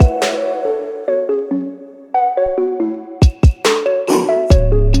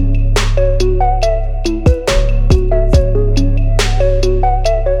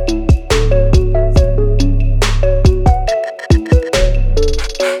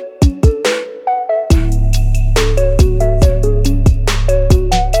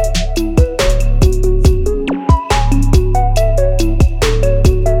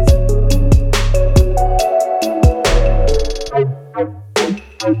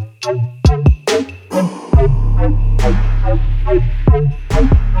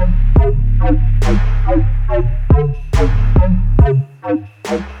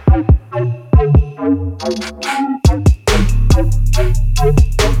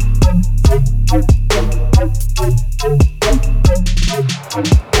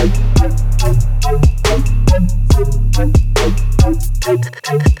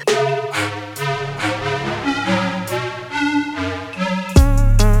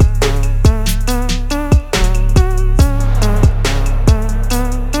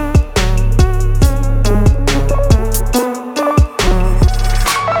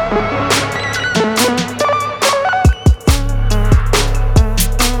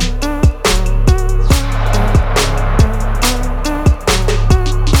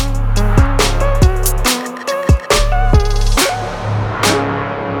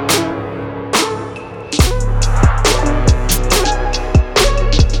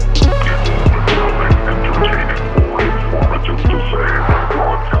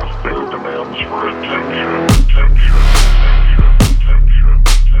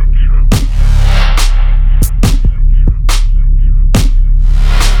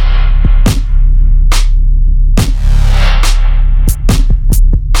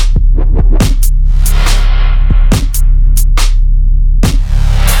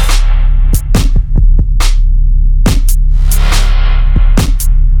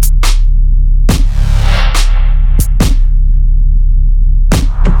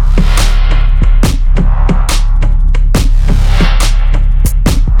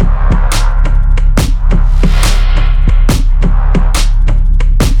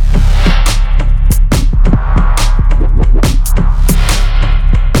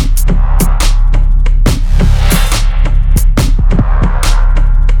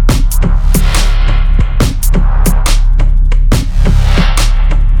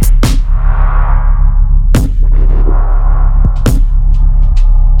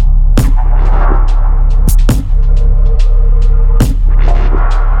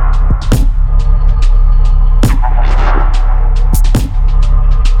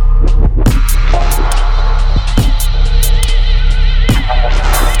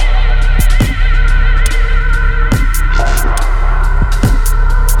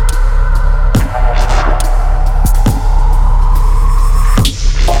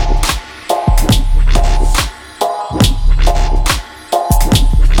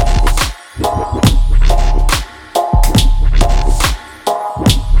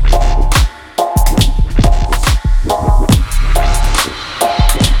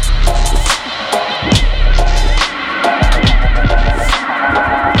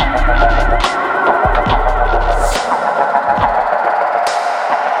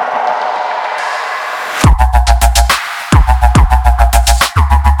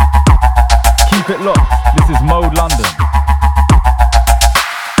 Keep it locked. This is Mode London.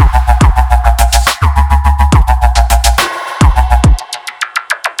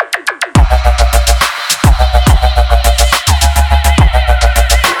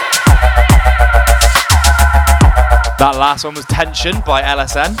 That last one was Tension by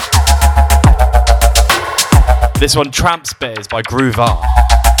LSN. This one, Tramp Spears by Groovar.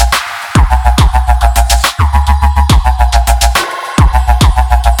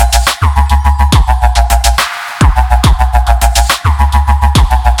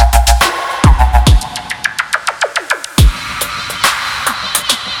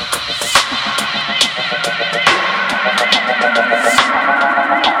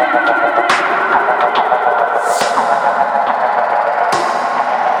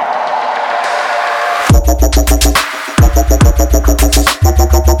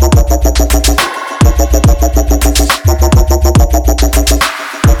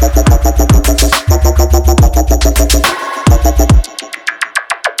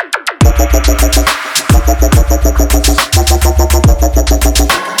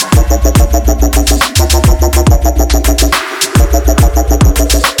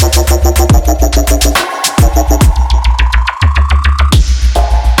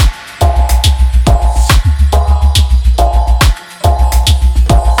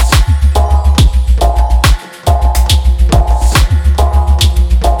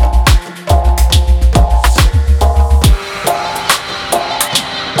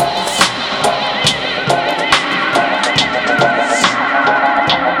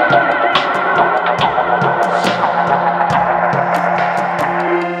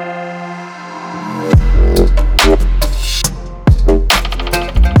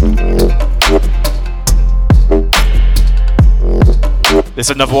 This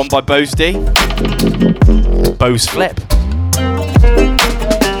is another one by Bose D. Bose Flip.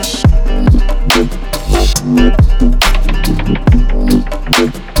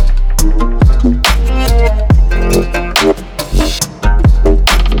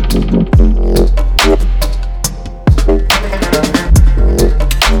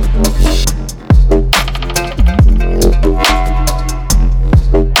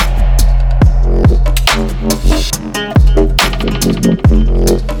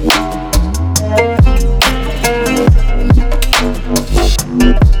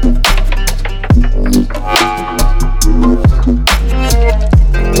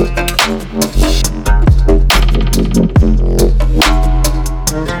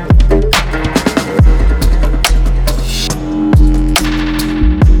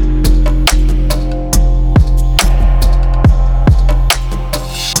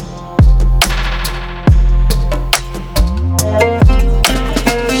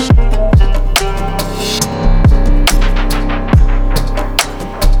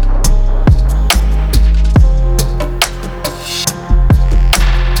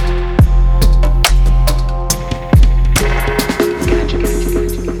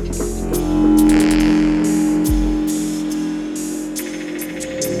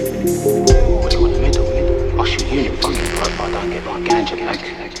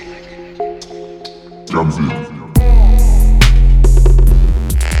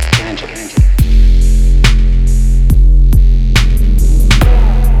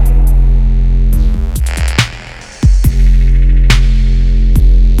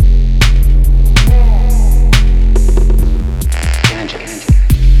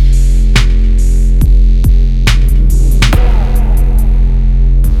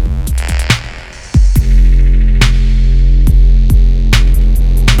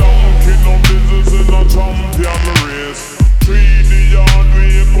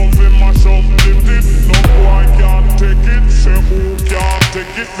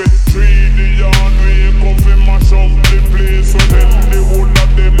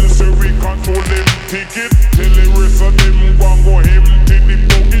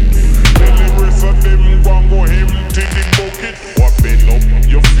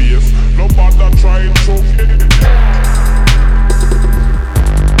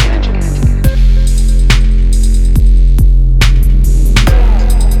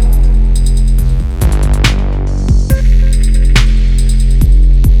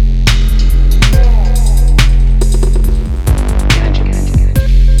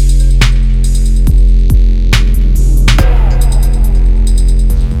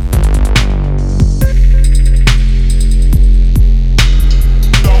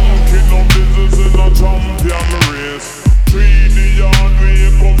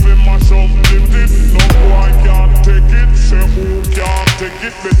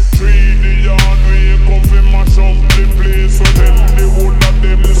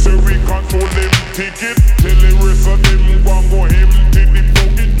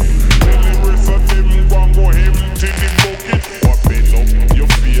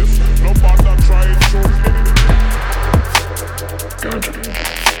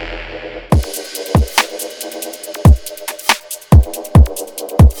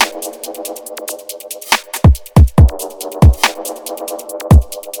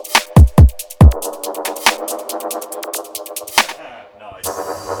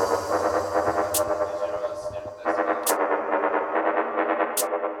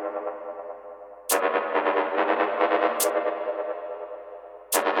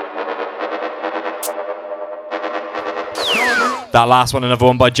 That last one, another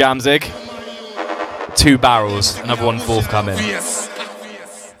one by Jamzig. 2 barrels, another one forthcoming.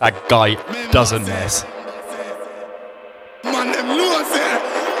 That guy doesn't miss. Man, them know say,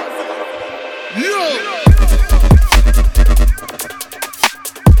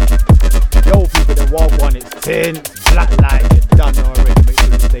 Yo, people, the Wild One, it's 10. Black light, you're done already. Make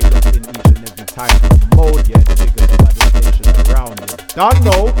sure you stay locked in each and every time. Mode, yeah, the biggest battle station around you. Done,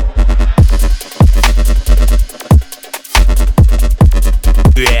 no.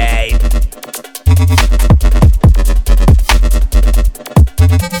 right.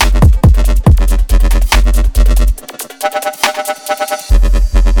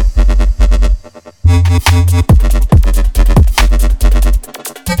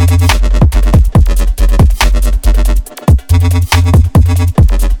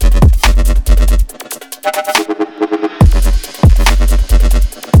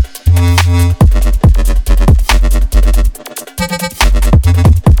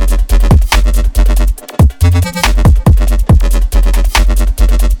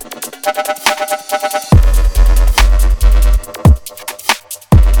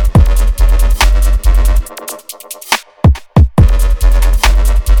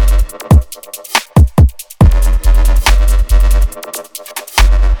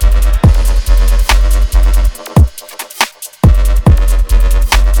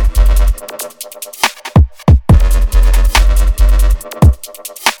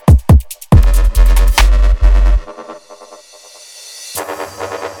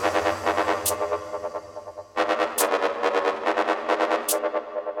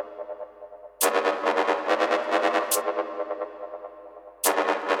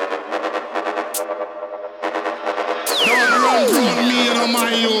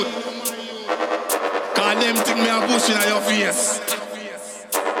 youth. Cause them think me a bush in your face.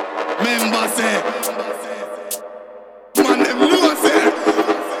 Member say, man them know say,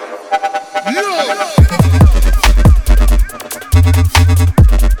 yo.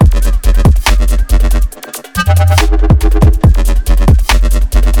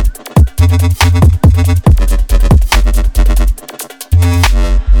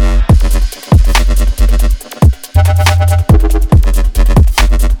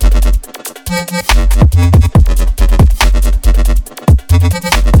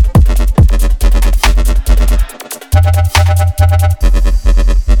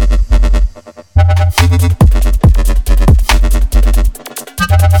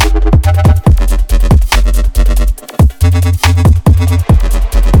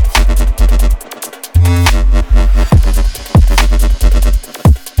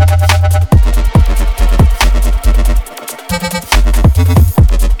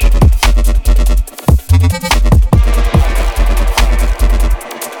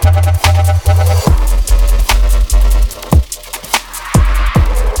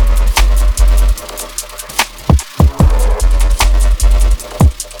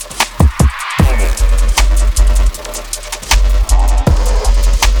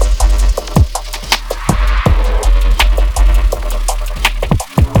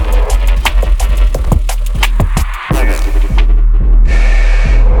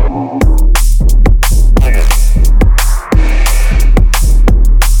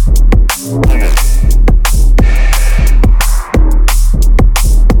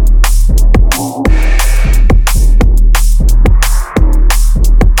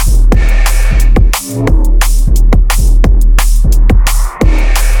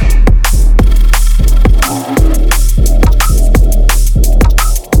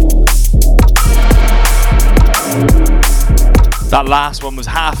 That last one was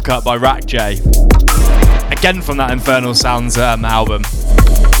Half Cut by Rack J. Again from that Infernal Sounds album.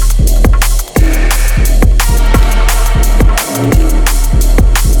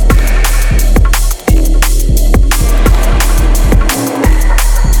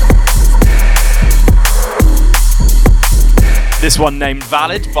 This one named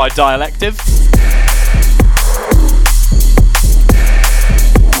Valid by Dialective.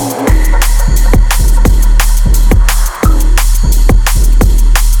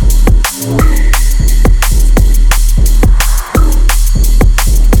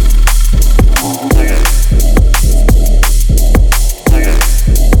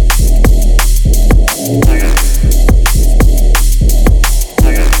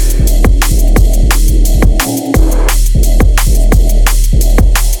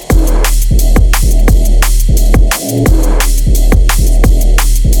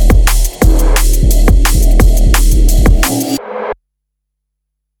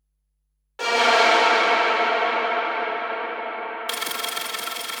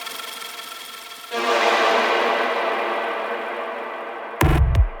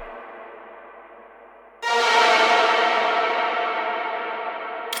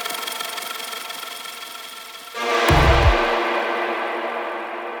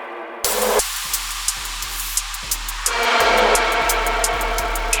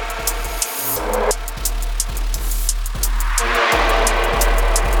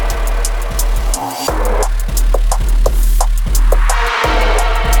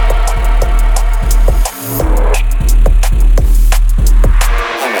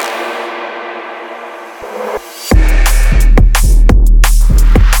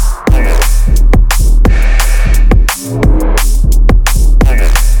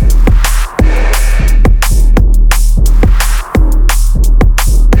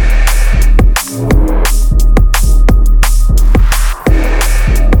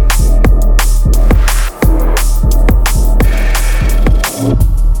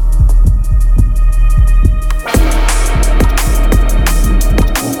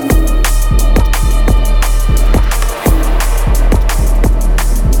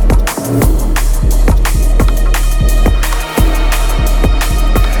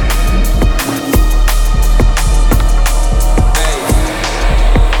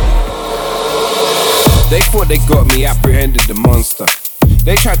 They got me, apprehended the monster.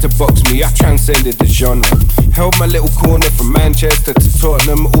 They tried to box me, I transcended the genre. Held my little corner from Manchester to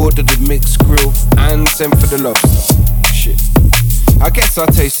Tottenham. Ordered a mixed grill and sent for the lobster. Shit, I guess our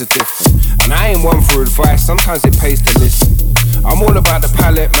tastes are different, and I ain't one for advice, sometimes it pays to listen. I'm all about the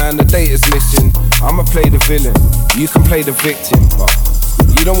palette, man, the data's missing. I'ma play the villain, you can play the victim, but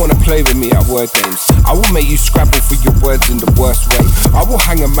You don't wanna play with me at word games. I will make you scrabble for your words in the worst way. I will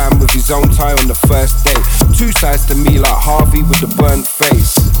hang a man with his own tie on the first date. Two sides to me like Harvey with the burnt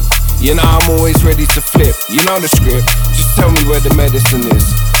face. You know I'm always ready to flip. You know the script, just tell me where the medicine is.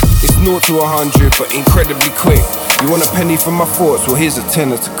 It's 0 to 100 but incredibly quick. You want a penny for my thoughts? Well here's a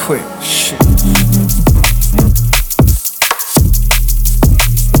tenner to quit. Shit.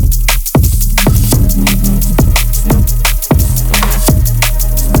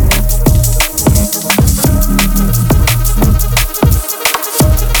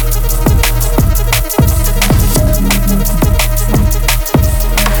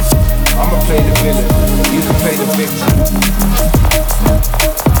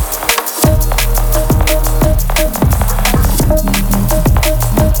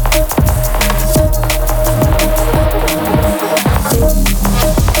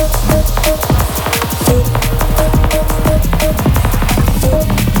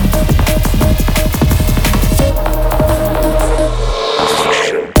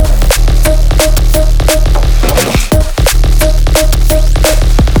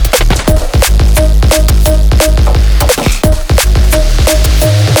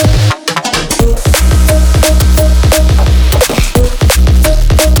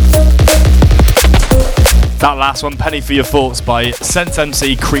 Last one, Penny for Your Thoughts by Sense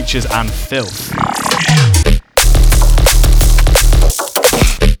MC, Creatures and Filth.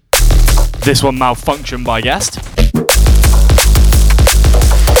 This one, Malfunction by Guest.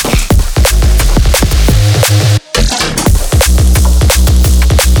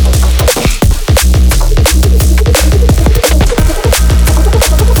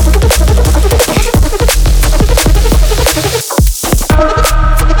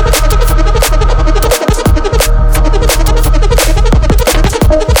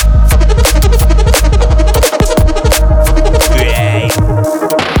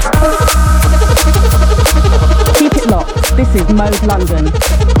 This is Mode London.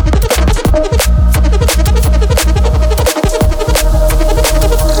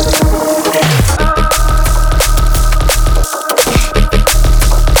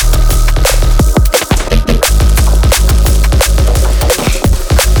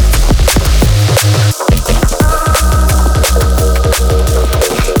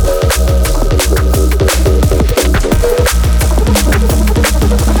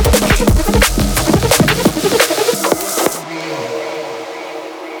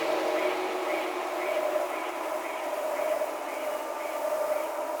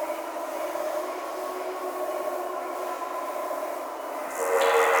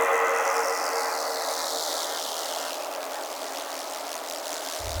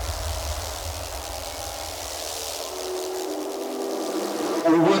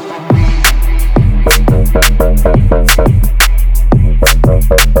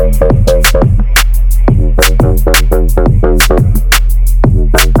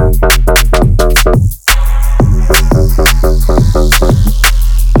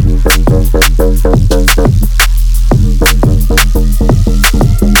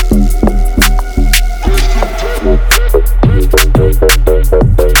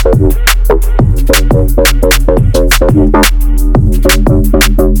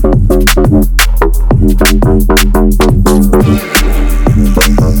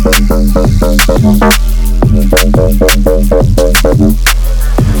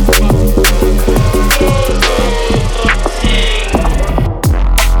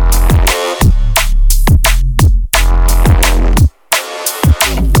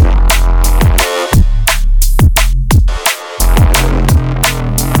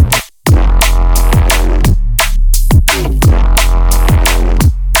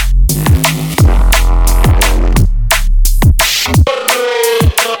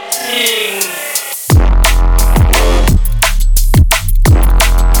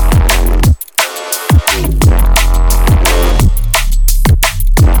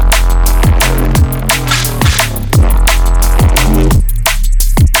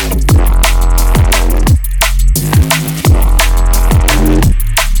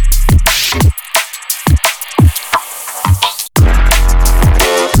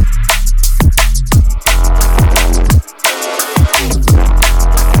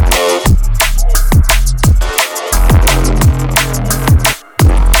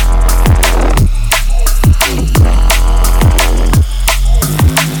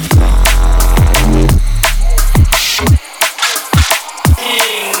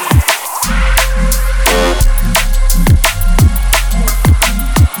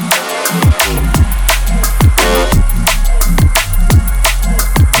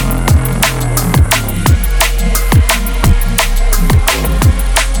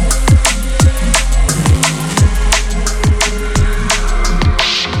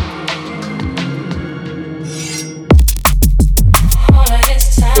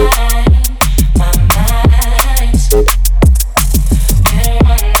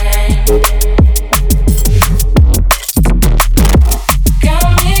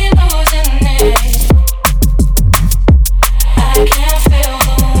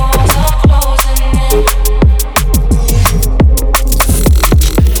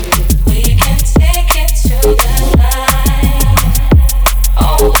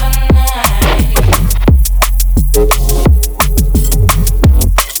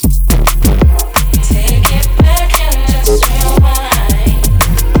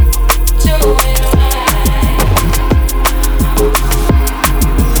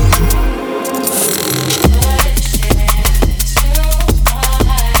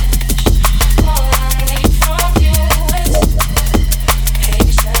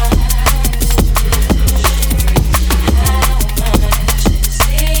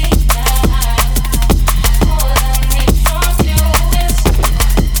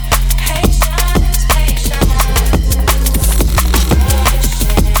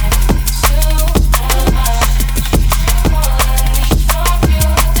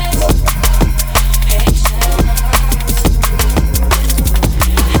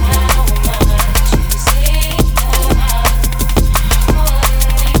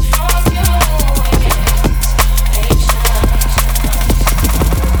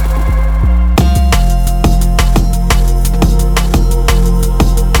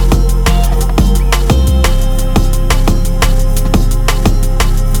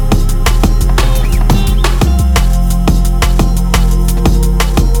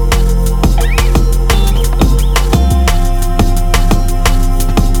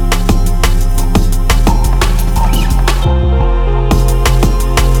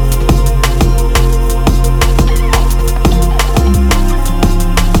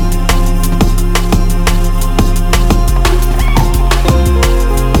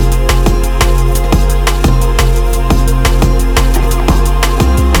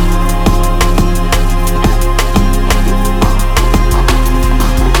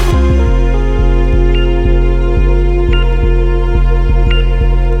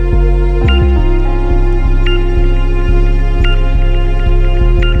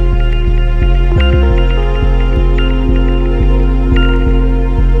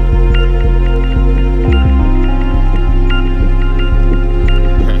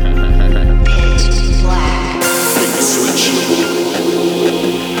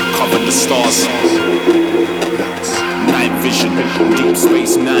 stars. Night vision, Deep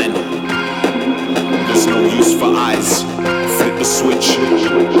Space Nine. There's no use for eyes. Flip the switch.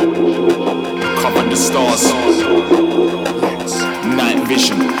 Cover the stars. Night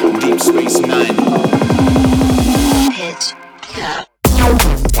vision, Deep Space Nine.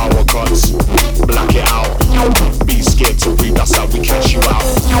 Power cuts, black it out. Be scared to breathe, that's how we catch you out.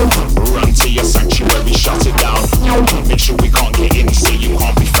 Run to your sanctuary, shut it down. Make sure we can't get in, so you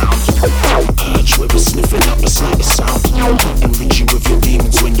can't be found. Urge where we're sniffing out the slightest sound. And reach you with your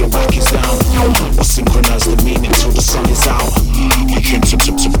demons when your back is down. Or synchronize the meaning till the sun is out. We came to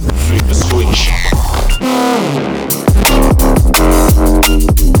flip the switch.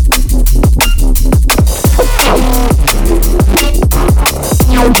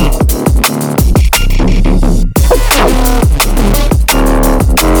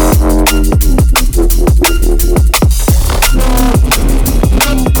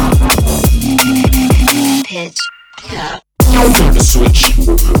 Flip the switch,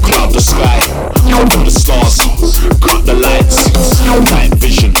 cloud the sky, open the stars, cut the lights, night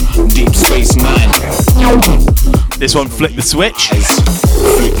vision, Deep Space Nine. This one, Flip the Switch.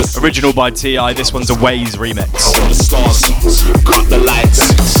 Original by T.I. This one's a Waze remix. Open the stars, cut the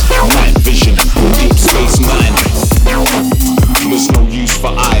lights, night vision, Deep Space Nine. There's no use for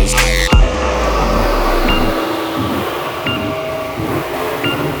eyes.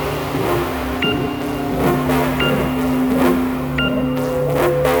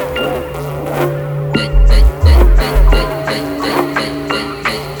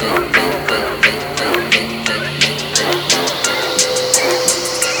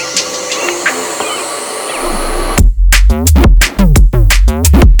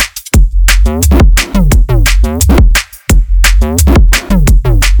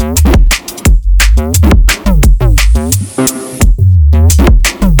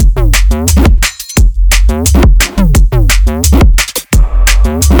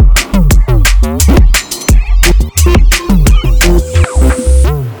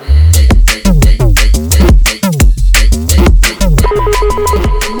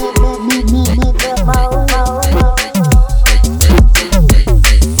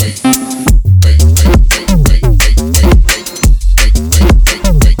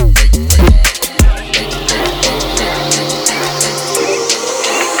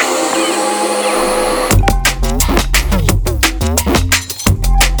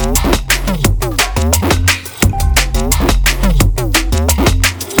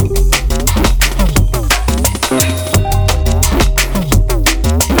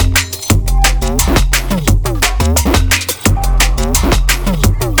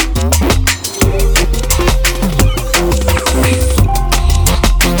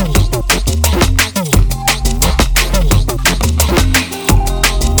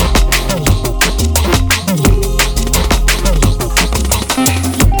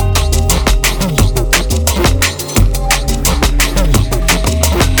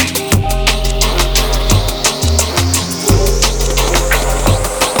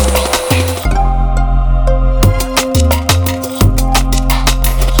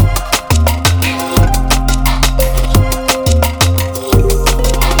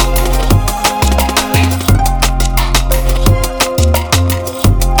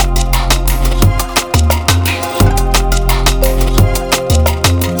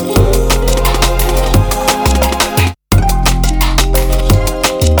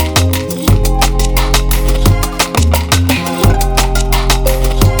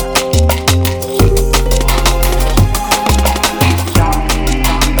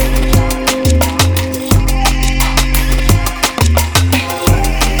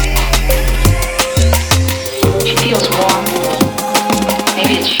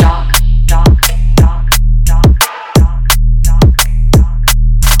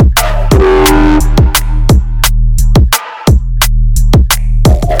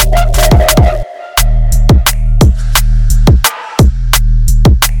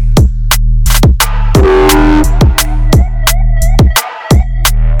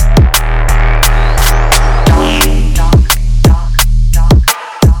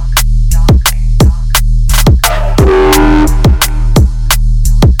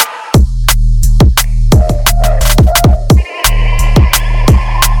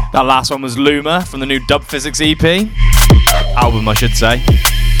 That last one was Luma from the new Dub Physics EP. Album, I should say.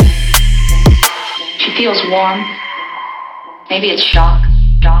 She feels warm. Maybe it's shock.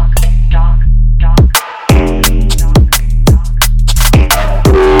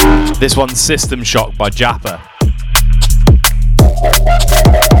 This one's System Shock by Jappa.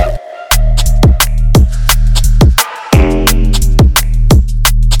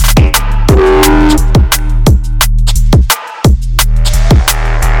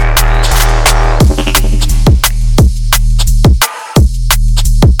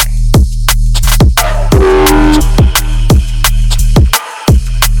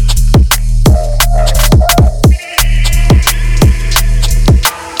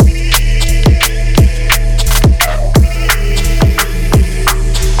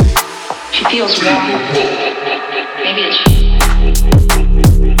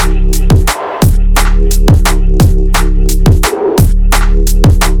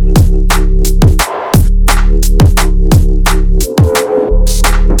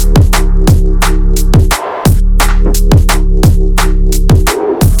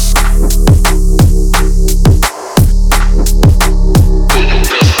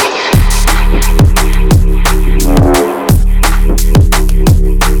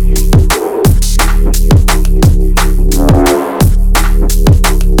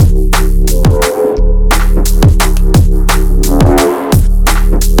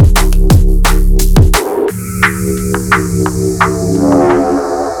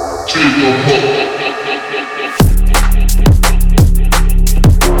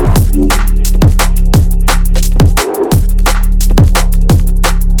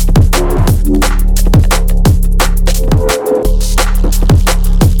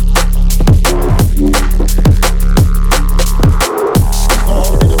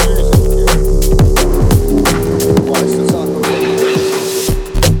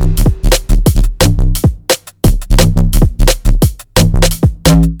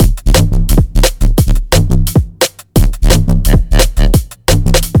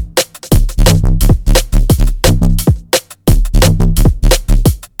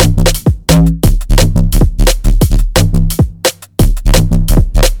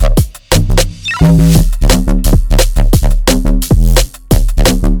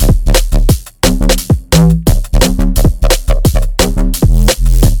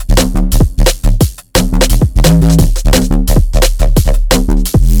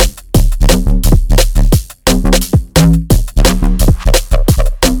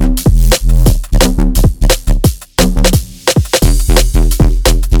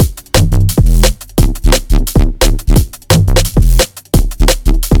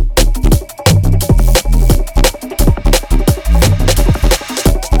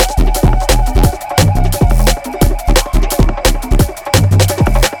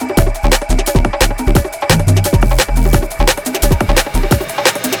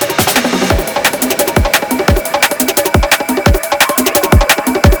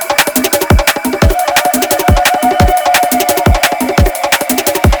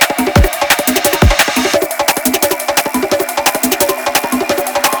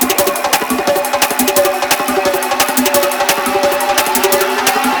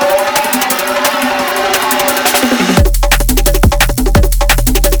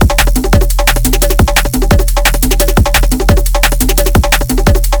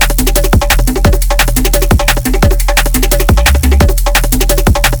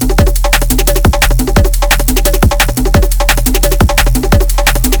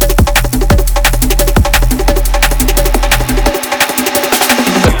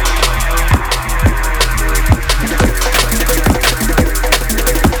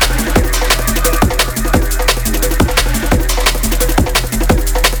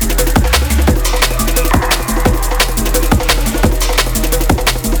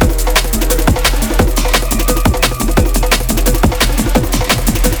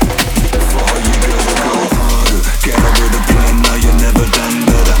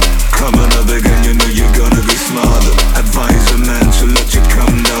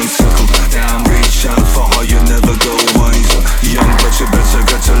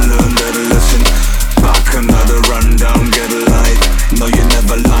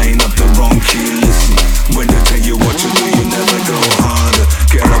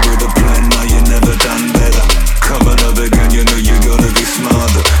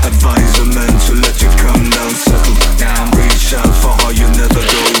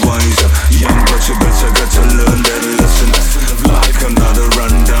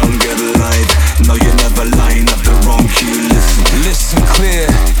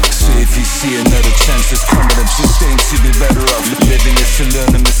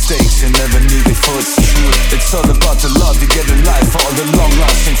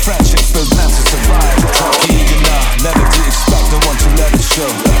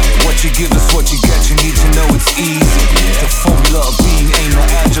 you give us what you get, you need to know it's easy. The formula of being ain't no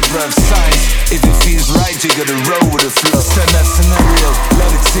algebra of science. If it feels right, you gotta roll with the flow. Send that scenario, let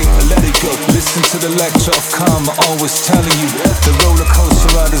it sink, let it go. Listen to the lecture of karma, always telling you the roller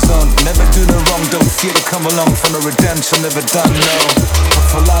coaster ride is on. Never do no wrong, don't fear to come along for the redemption, never done, no. But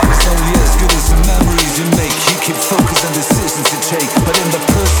for life it's only as good as the memories you make. You keep focus on decisions you take, but in the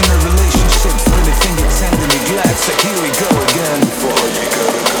personal relationships, when the finger tender neglects, like here we go again. Before you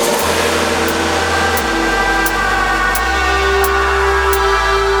gotta go.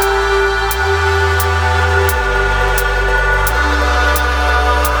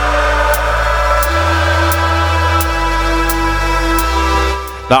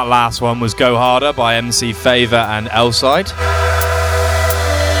 That last one was Go Harder by MC Favor and Elside.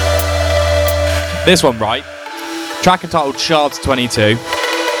 This one, right? Track entitled Shards 22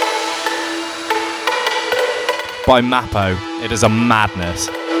 by Mappo. It is a madness.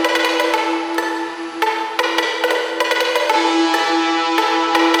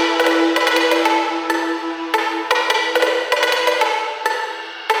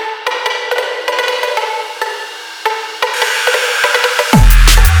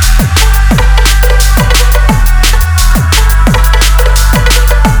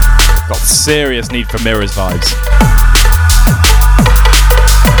 Serious Need for Mirrors vibes.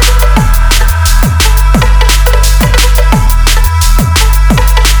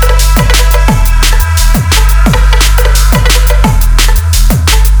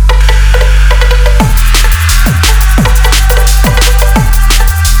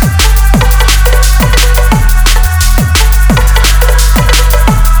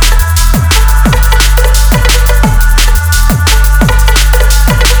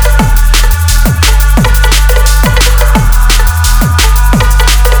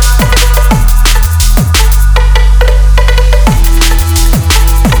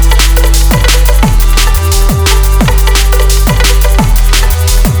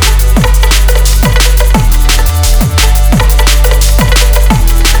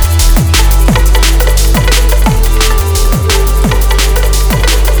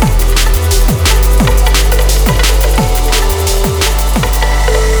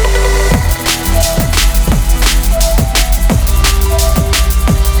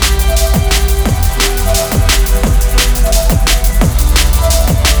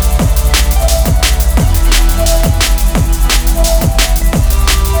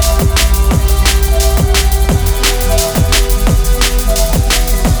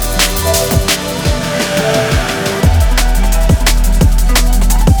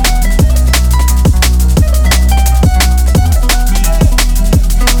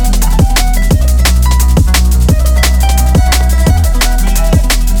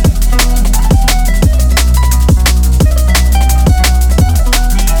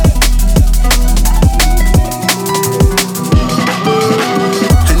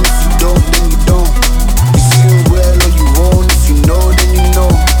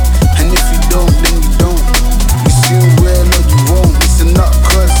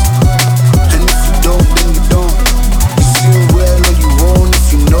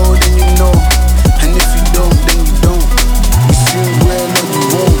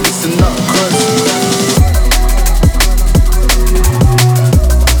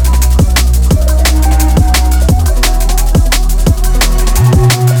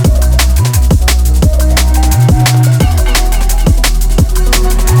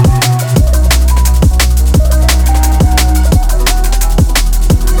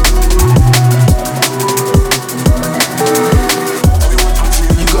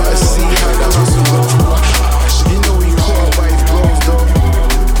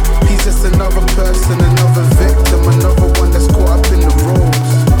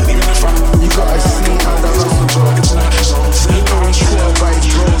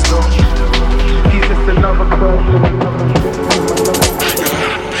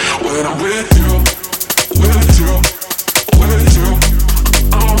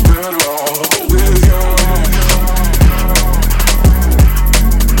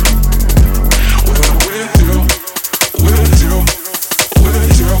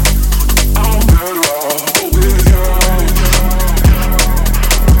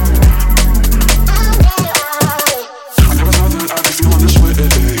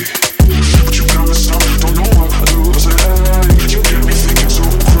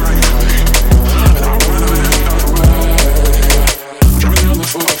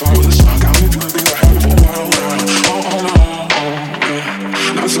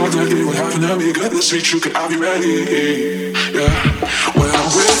 sweet, you can, I'll be ready. Yeah, when I'm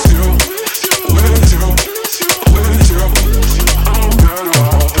with you, with you, with you, I'm better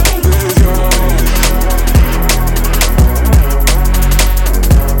off with you.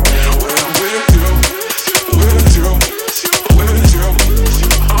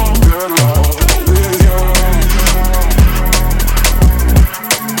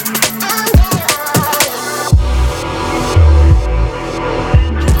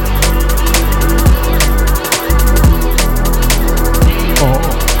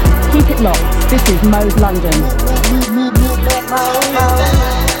 is Mode London.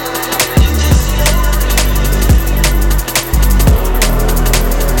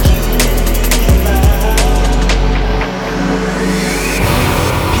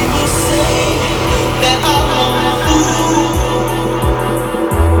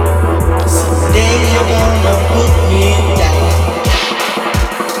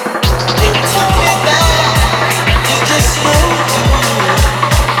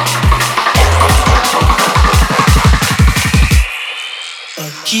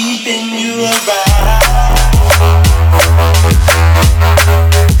 Keeping you around.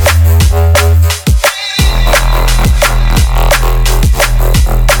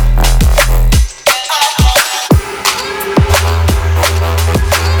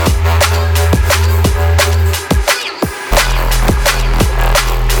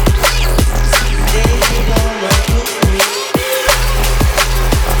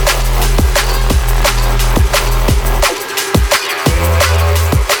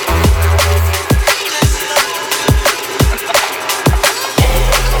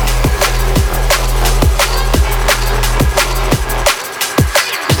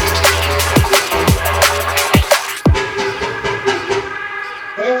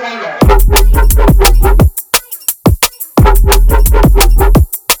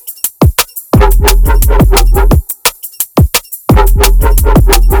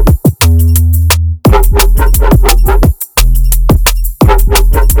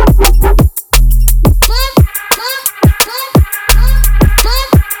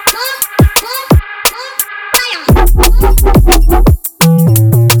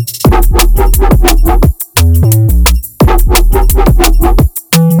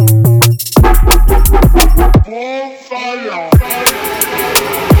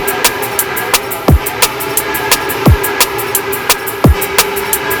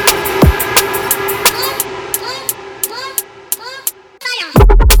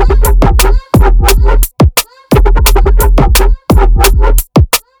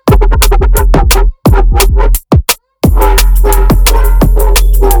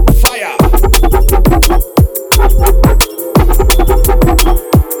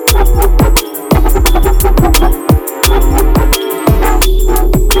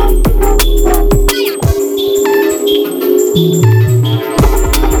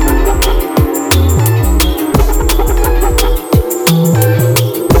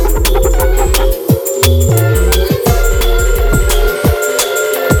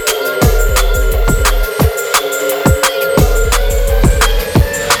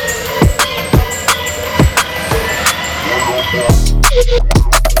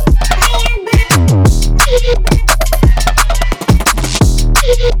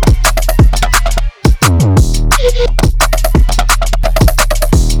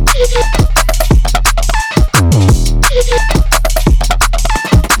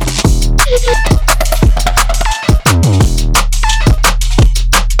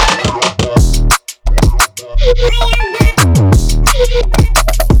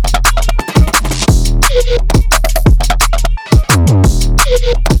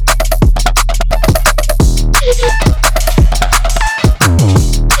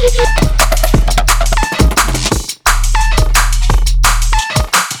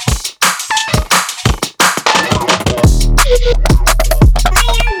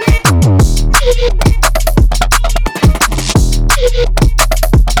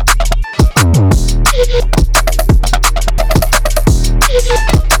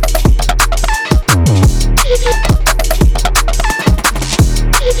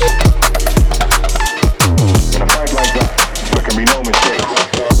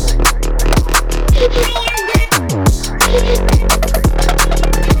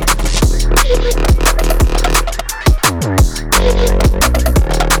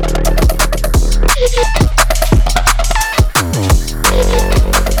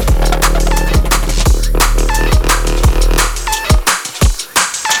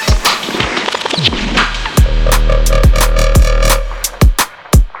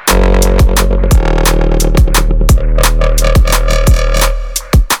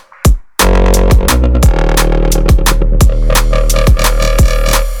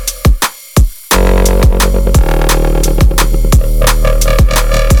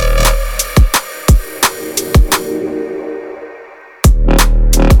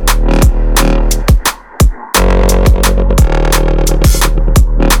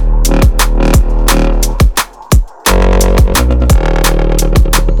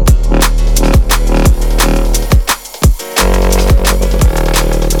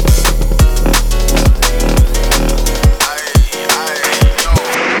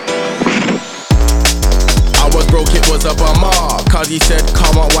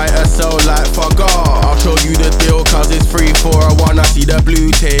 Come on, white as so like fuck off. I'll show you the deal, cause it's free for a one. I see the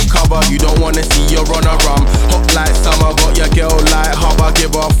blue tape cover, you don't wanna see your runner rum. Hot like summer, got your girl like hub. I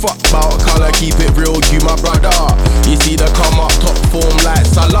give a fuck about colour, keep it real, you my brother. You see the come up, top form like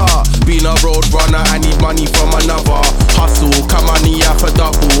Salah. Being a road runner, I need money from another. Hustle, come on, yeah for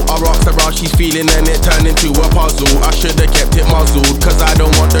double. I rocks around, she's feeling and it turned into a puzzle. I should've kept it muzzled, cause I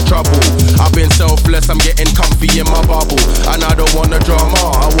don't want the trouble. I've been selfless, I'm getting comfy in my bubble. And I don't want the drama,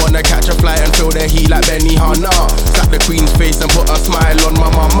 I wanna catch a flight and feel the heat like Benny Hanna. Slap the queen's face and put a smile on my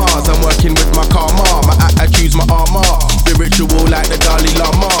mama's. I'm working with my karma, my attitude's my armor. Spiritual like the Dalai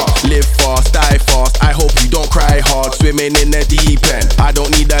Lama. Live fast, die fast, I hope you don't cry hard. Swimming in the deep end, I don't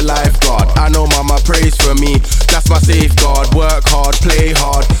need a lifeguard. I know mama prays for me, that's my safeguard. Work hard, play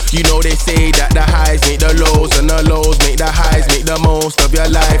hard. You know they say that the highs make the lows and the lows make the highs. Make the most of your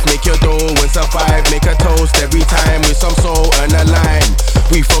life, make your dough and survive. Make a toast every time with some soul and a line.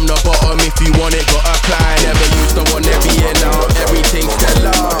 We from the bottom, if you want it, gotta climb. Never used to want to be in out, everything's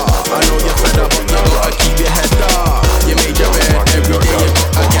stellar. I know you're fed up, but you gotta keep your head up. You made your bed every day, you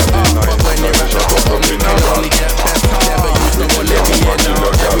gotta get up. But when you're at the bottom, you can only get better. Never used to want to be in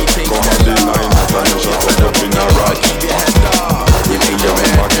out, everything's stellar. I know you're fed up, but you gotta keep your head up. You made your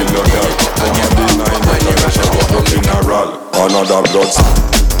bed every day, you gotta get up. But when you're at the bottom, you can another blood.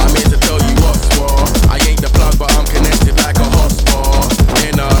 I'm here to tell you what's war. I ain't the plug, but I'm connected like a hotspot.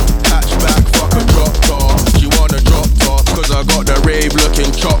 In a hatchback, fuck a drop top. She wanna drop top, cause I got the rave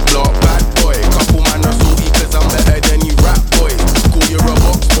looking chop block. Bad boy, couple man are salty cause I'm better than you rap boys. Call you a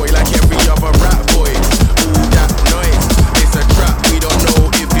box boy like every other rap boy. Ooh, that noise, it's a trap, we don't know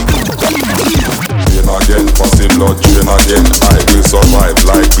if it Drain again, passing blood, drain again. I will survive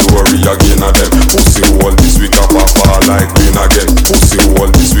like glory again at them. Pussy wall this week up a fall like green again. Pussy wall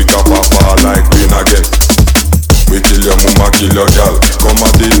this week up a fall like green again. We kill your mama, kill your gal. Come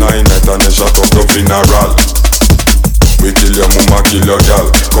at the 9 night and then shut up the funeral. We kill your mama, kill your gal.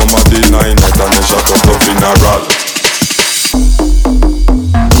 Come at the 9 night and then shut up the funeral.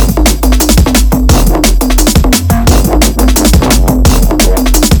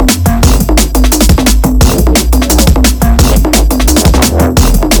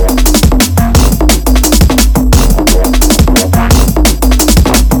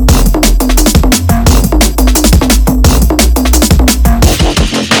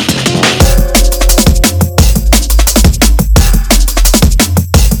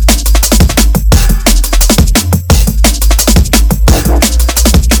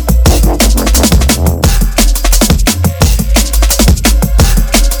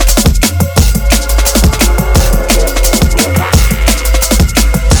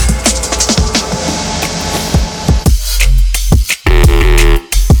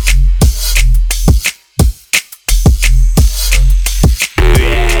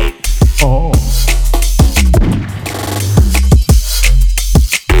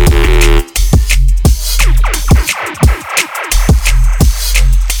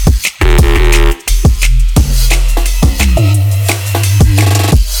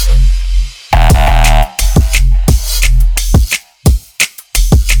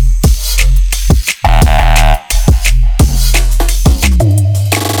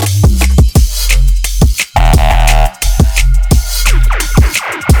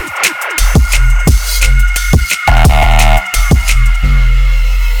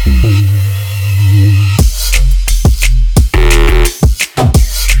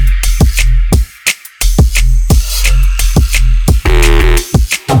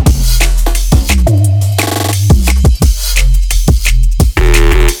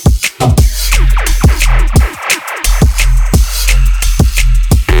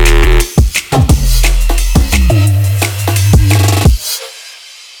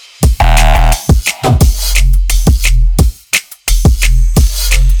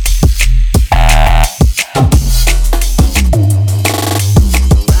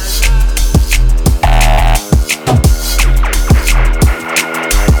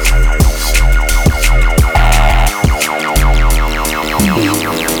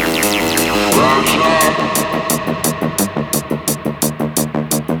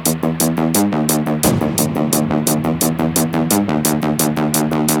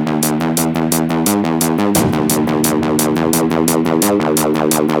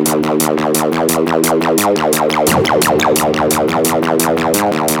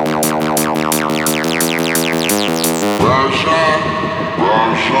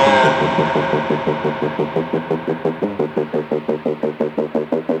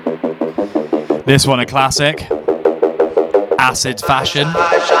 This one a classic. Acid Fashion,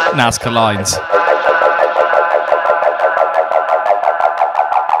 Nazca Lines.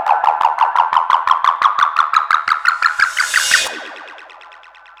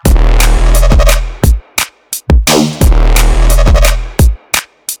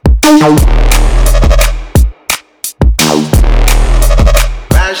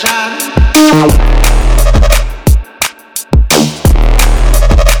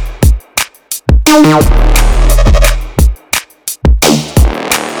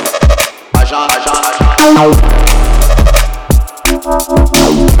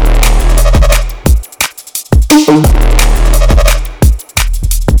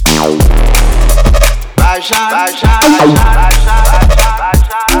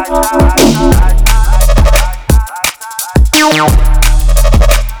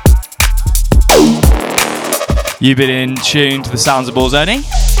 You've been in tune to the sounds of Borzoni.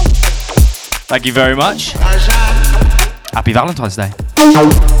 Thank you very much. Happy Valentine's Day.